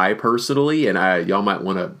too high personally, and y'all might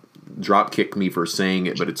want to drop kick me for saying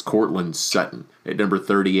it, but it's Courtland Sutton at number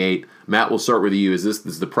 38. Matt, we'll start with you.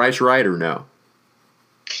 Is the price right or no?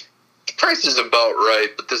 The price is about right,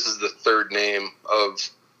 but this is the third name of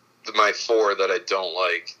my 4 that I don't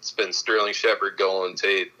like. It's been Sterling Shepard, Golden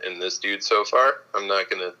Tate, and this dude so far. I'm not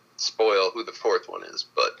going to spoil who the 4th one is,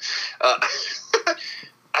 but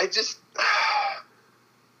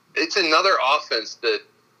it's another offense that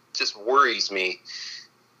just worries me.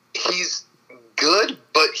 He's good,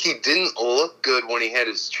 but he didn't look good when he had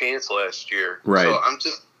his chance last year. Right.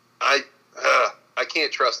 So I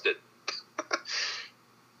can't trust it.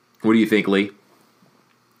 What do you think, Lee?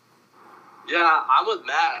 Yeah, I'm with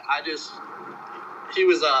Matt. He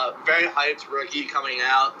was a very hyped rookie coming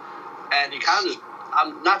out, and he kind of just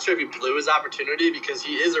I'm not sure if he blew his opportunity because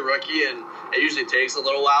he is a rookie and it usually takes a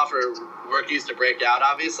little while for rookies to break out,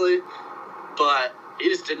 obviously. But he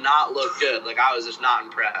just did not look good. Like, I was just not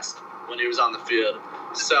impressed when he was on the field.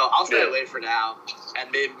 So I'll stay away for now,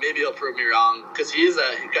 and maybe he'll prove me wrong because he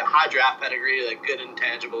got high draft pedigree, like good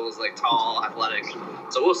intangibles, like tall, athletic.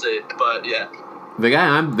 So we'll see. But yeah, the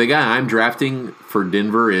guy I'm drafting for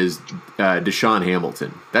Denver is Deshaun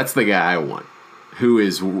Hamilton. That's the guy I want, who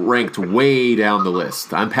is ranked way down the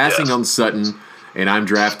list. I'm passing on Sutton, and I'm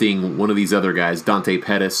drafting one of these other guys, Dante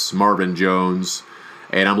Pettis, Marvin Jones,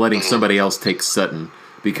 and I'm letting somebody else take Sutton.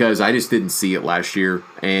 Because I just didn't see it last year,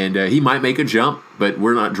 and he might make a jump, but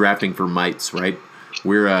we're not drafting for mites, right?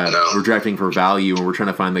 We're drafting for value, and we're trying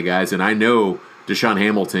to find the guys. And I know Deshaun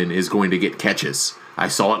Hamilton is going to get catches. I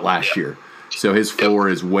saw it last year, so his floor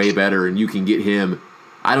is way better, and you can get him.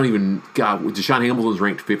 Deshaun Hamilton's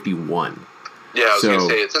ranked 51. Yeah, I was going to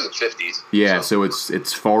say it's in the 50s. Yeah, so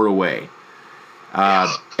it's far away.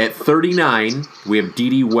 At 39, we have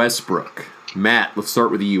Dede Westbrook. Matt, let's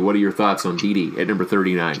start with you. What are your thoughts on Dede at number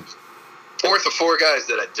 39? Fourth of four guys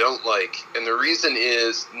that I don't like, and the reason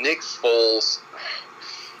is Nick Foles.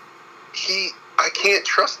 I can't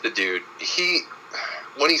trust the dude.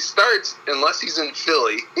 When he starts, unless he's in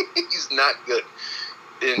Philly, he's not good.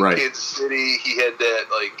 In Kansas City, he had that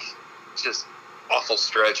just awful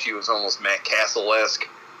stretch. He was almost Matt Castle-esque,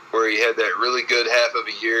 where he had that really good half of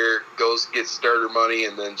a year, gets starter money,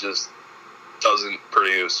 and then just doesn't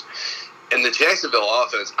produce. And the Jacksonville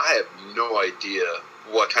offense, I have no idea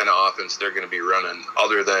what kind of offense they're going to be running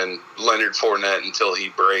other than Leonard Fournette until he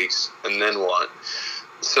breaks, and then what?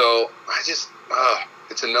 So I just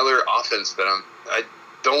it's another offense that I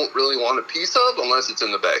don't really want a piece of unless it's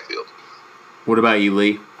in the backfield. What about you,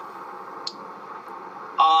 Lee?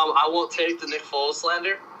 I won't take the Nick Foles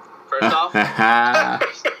slander, first off.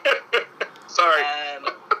 Sorry. And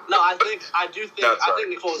no, I think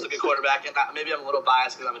Nick Foles is a good quarterback, and maybe I'm a little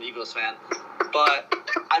biased because I'm an Eagles fan. But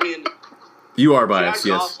I mean, you are biased,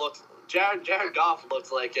 yes. Jared Goff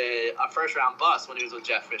looked like a first round bust when he was with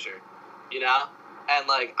Jeff Fisher, and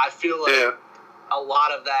I feel like a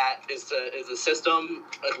lot of that is the system.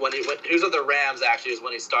 Like he was with the Rams actually is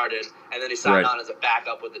when he started, and then he signed on as a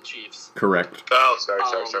backup with the Chiefs. Correct. Oh, sorry.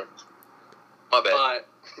 My bad. But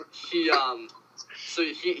So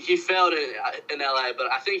he failed in LA,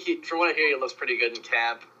 but I think from what I hear, he looks pretty good in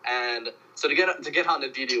camp. And so to get on to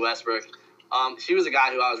Dede Westbrook, he was a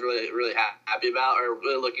guy who I was really really happy about, or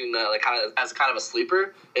really looking as kind of a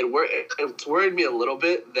sleeper. It's worried me a little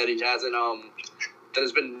bit that he hasn't that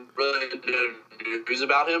there's been really good news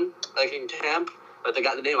about him in camp. But the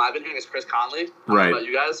name I've been hearing is Chris Conley. Right. About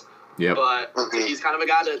you guys. Yeah. But he's kind of a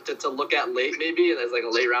guy to look at late maybe, and as a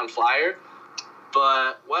late round flyer.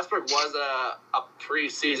 But Westbrook was a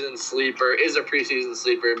preseason sleeper, is a preseason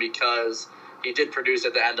sleeper because he did produce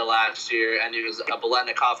at the end of last year, and he was a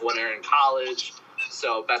Biletnikoff winner in college,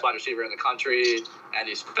 so best wide receiver in the country, and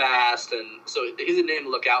he's fast, and so he's a name to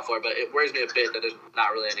look out for, but it worries me a bit that there's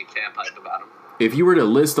not really any camp hype about him. If you were to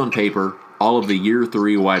list on paper all of the year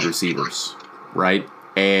 3 wide receivers, right,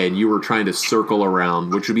 and you were trying to circle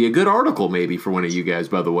around, which would be a good article maybe for one of you guys,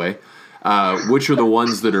 by the way, which are the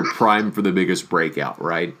ones that are primed for the biggest breakout,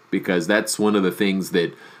 right? Because that's one of the things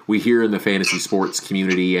that we hear in the fantasy sports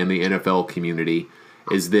community and the NFL community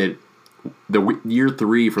is that the year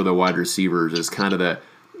 3 for the wide receivers is kind of the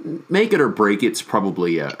make it or break it's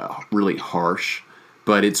probably a really harsh,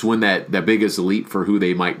 but it's when that biggest leap for who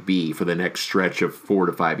they might be for the next stretch of 4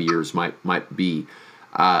 to 5 years might be.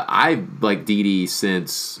 I've liked Dede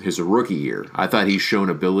since his rookie year. I thought he's shown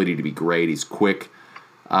ability to be great. He's quick.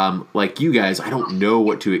 Like you guys, I don't know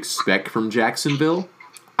what to expect from Jacksonville.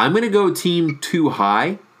 I'm going to go team too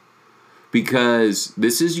high because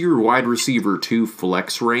this is your wide receiver 2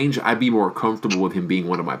 flex range. I'd be more comfortable with him being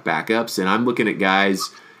one of my backups, and I'm looking at guys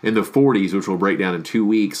in the 40s, which will break down in 2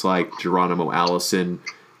 weeks, like Geronimo Allison,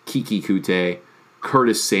 Kiki Kute,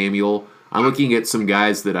 Curtis Samuel. I'm looking at some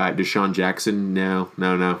guys that Deshaun Jackson, no,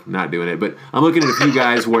 not doing it. But I'm looking at a few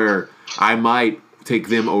guys where I might take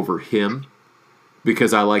them over him,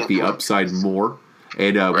 because I like the upside more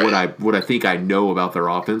and what I think I know about their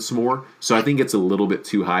offense more. So I think it's a little bit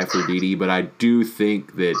too high for Dede, but I do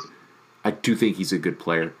think he's a good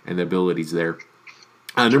player and the ability's there.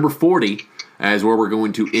 Number 40 is where we're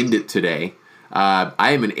going to end it today.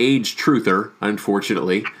 I am an age truther,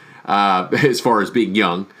 unfortunately, as far as being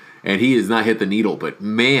young, and he has not hit the needle. But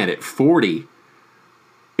man, at 40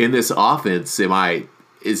 in this offense,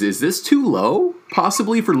 is this too low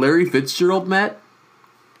possibly for Larry Fitzgerald, Matt?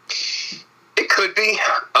 It could be.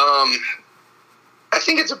 I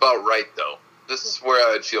think it's about right, though. this is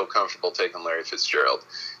where I'd feel comfortable taking Larry Fitzgerald.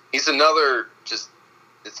 He's another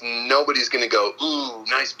nobody's going to go, ooh,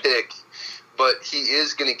 nice pick. But he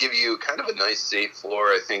is going to give you kind of a nice safe floor.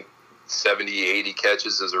 I think 70, 80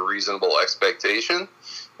 catches is a reasonable expectation.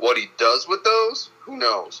 What he does with those, who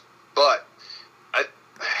knows? But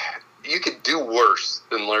you could do worse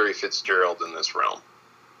than Larry Fitzgerald in this realm.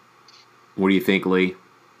 What do you think, Lee?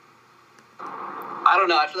 I don't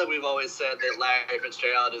know. I feel like we've always said that Larry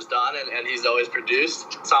Fitzgerald is done, and he's always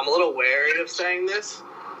produced. So I'm a little wary of saying this,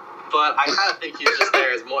 but I kind of think he's just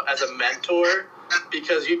there as a mentor,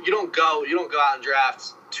 because you don't go out and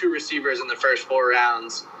draft 2 receivers in the first 4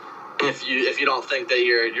 rounds if you don't think that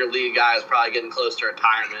your lead guy is probably getting close to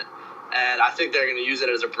retirement. And I think they're going to use it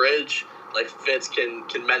as a bridge. Like Fitz can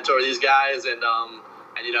mentor these guys and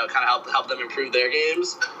kind of help them improve their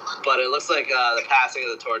games. But it looks like the passing of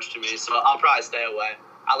the torch to me, so I'll probably stay away.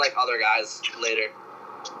 I like other guys later.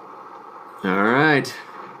 All right.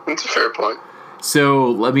 That's a fair point.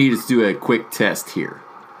 So let me just do a quick test here.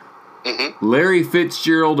 Mm-hmm. Larry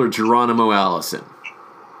Fitzgerald or Geronimo Allison?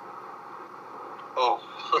 Oh,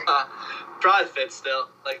 probably Fitz still.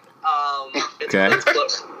 Like, Okay. It's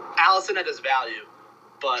close. Allison at his value,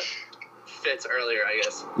 but Fitz earlier, I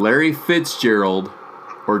guess. Larry Fitzgerald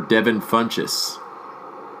or Devin Funchess?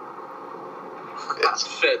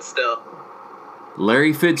 Fitz still.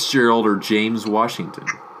 Larry Fitzgerald or James Washington?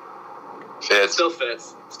 Fitz. Still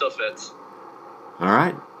Fitz. All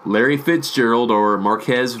right. Larry Fitzgerald or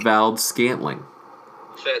Marquez Valdes-Scantling?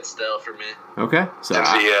 Fitz still for me. Okay. So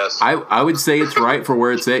MVS. I would say it's right for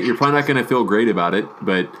where it's at. You're probably not going to feel great about it,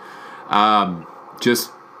 but I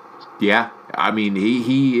mean,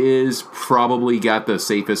 he is probably got the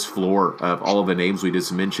safest floor of all of the names we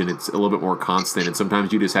just mentioned. It's a little bit more constant, and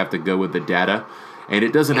sometimes you just have to go with the data, and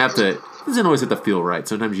it doesn't always have to feel right.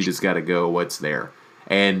 Sometimes you just got to go what's there.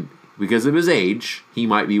 And because of his age, he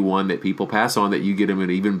might be one that people pass on that you get him at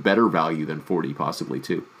even better value than 40 possibly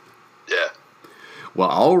too. Yeah. Well,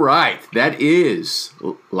 all right. That is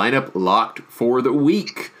lineup locked for the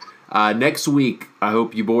week. Next week, I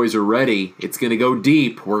hope you boys are ready. It's going to go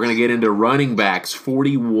deep. We're going to get into running backs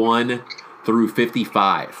 41 through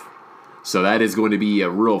 55. So that is going to be a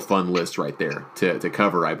real fun list right there to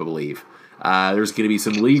cover, I believe. There's going to be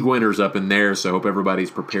some league winners up in there, so I hope everybody's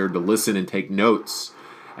prepared to listen and take notes.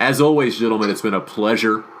 As always, gentlemen, it's been a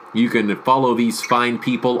pleasure. You can follow these fine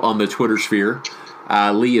people on the Twitter sphere.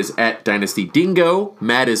 Lee is at Dynasty Dingo.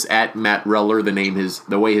 Matt is at Matt Reller.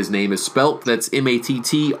 The way his name is spelt. That's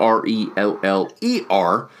MATTRELLER.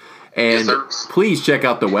 And yes, please check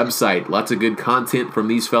out the website. Lots of good content from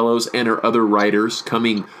these fellows and our other writers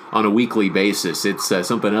coming on a weekly basis. It's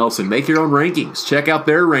something else. And make your own rankings. Check out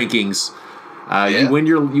their rankings. You win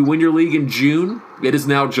your league in June. It is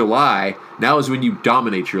now July. Now is when you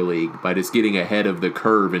dominate your league by just getting ahead of the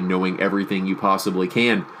curve and knowing everything you possibly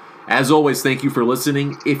can. As always, thank you for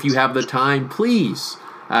listening. If you have the time, please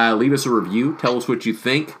leave us a review. Tell us what you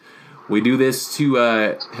think. We do this to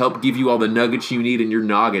help give you all the nuggets you need in your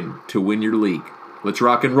noggin to win your league. Let's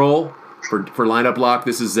rock and roll. For Lineup Lock,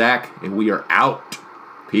 this is Zach, and we are out.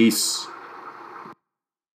 Peace.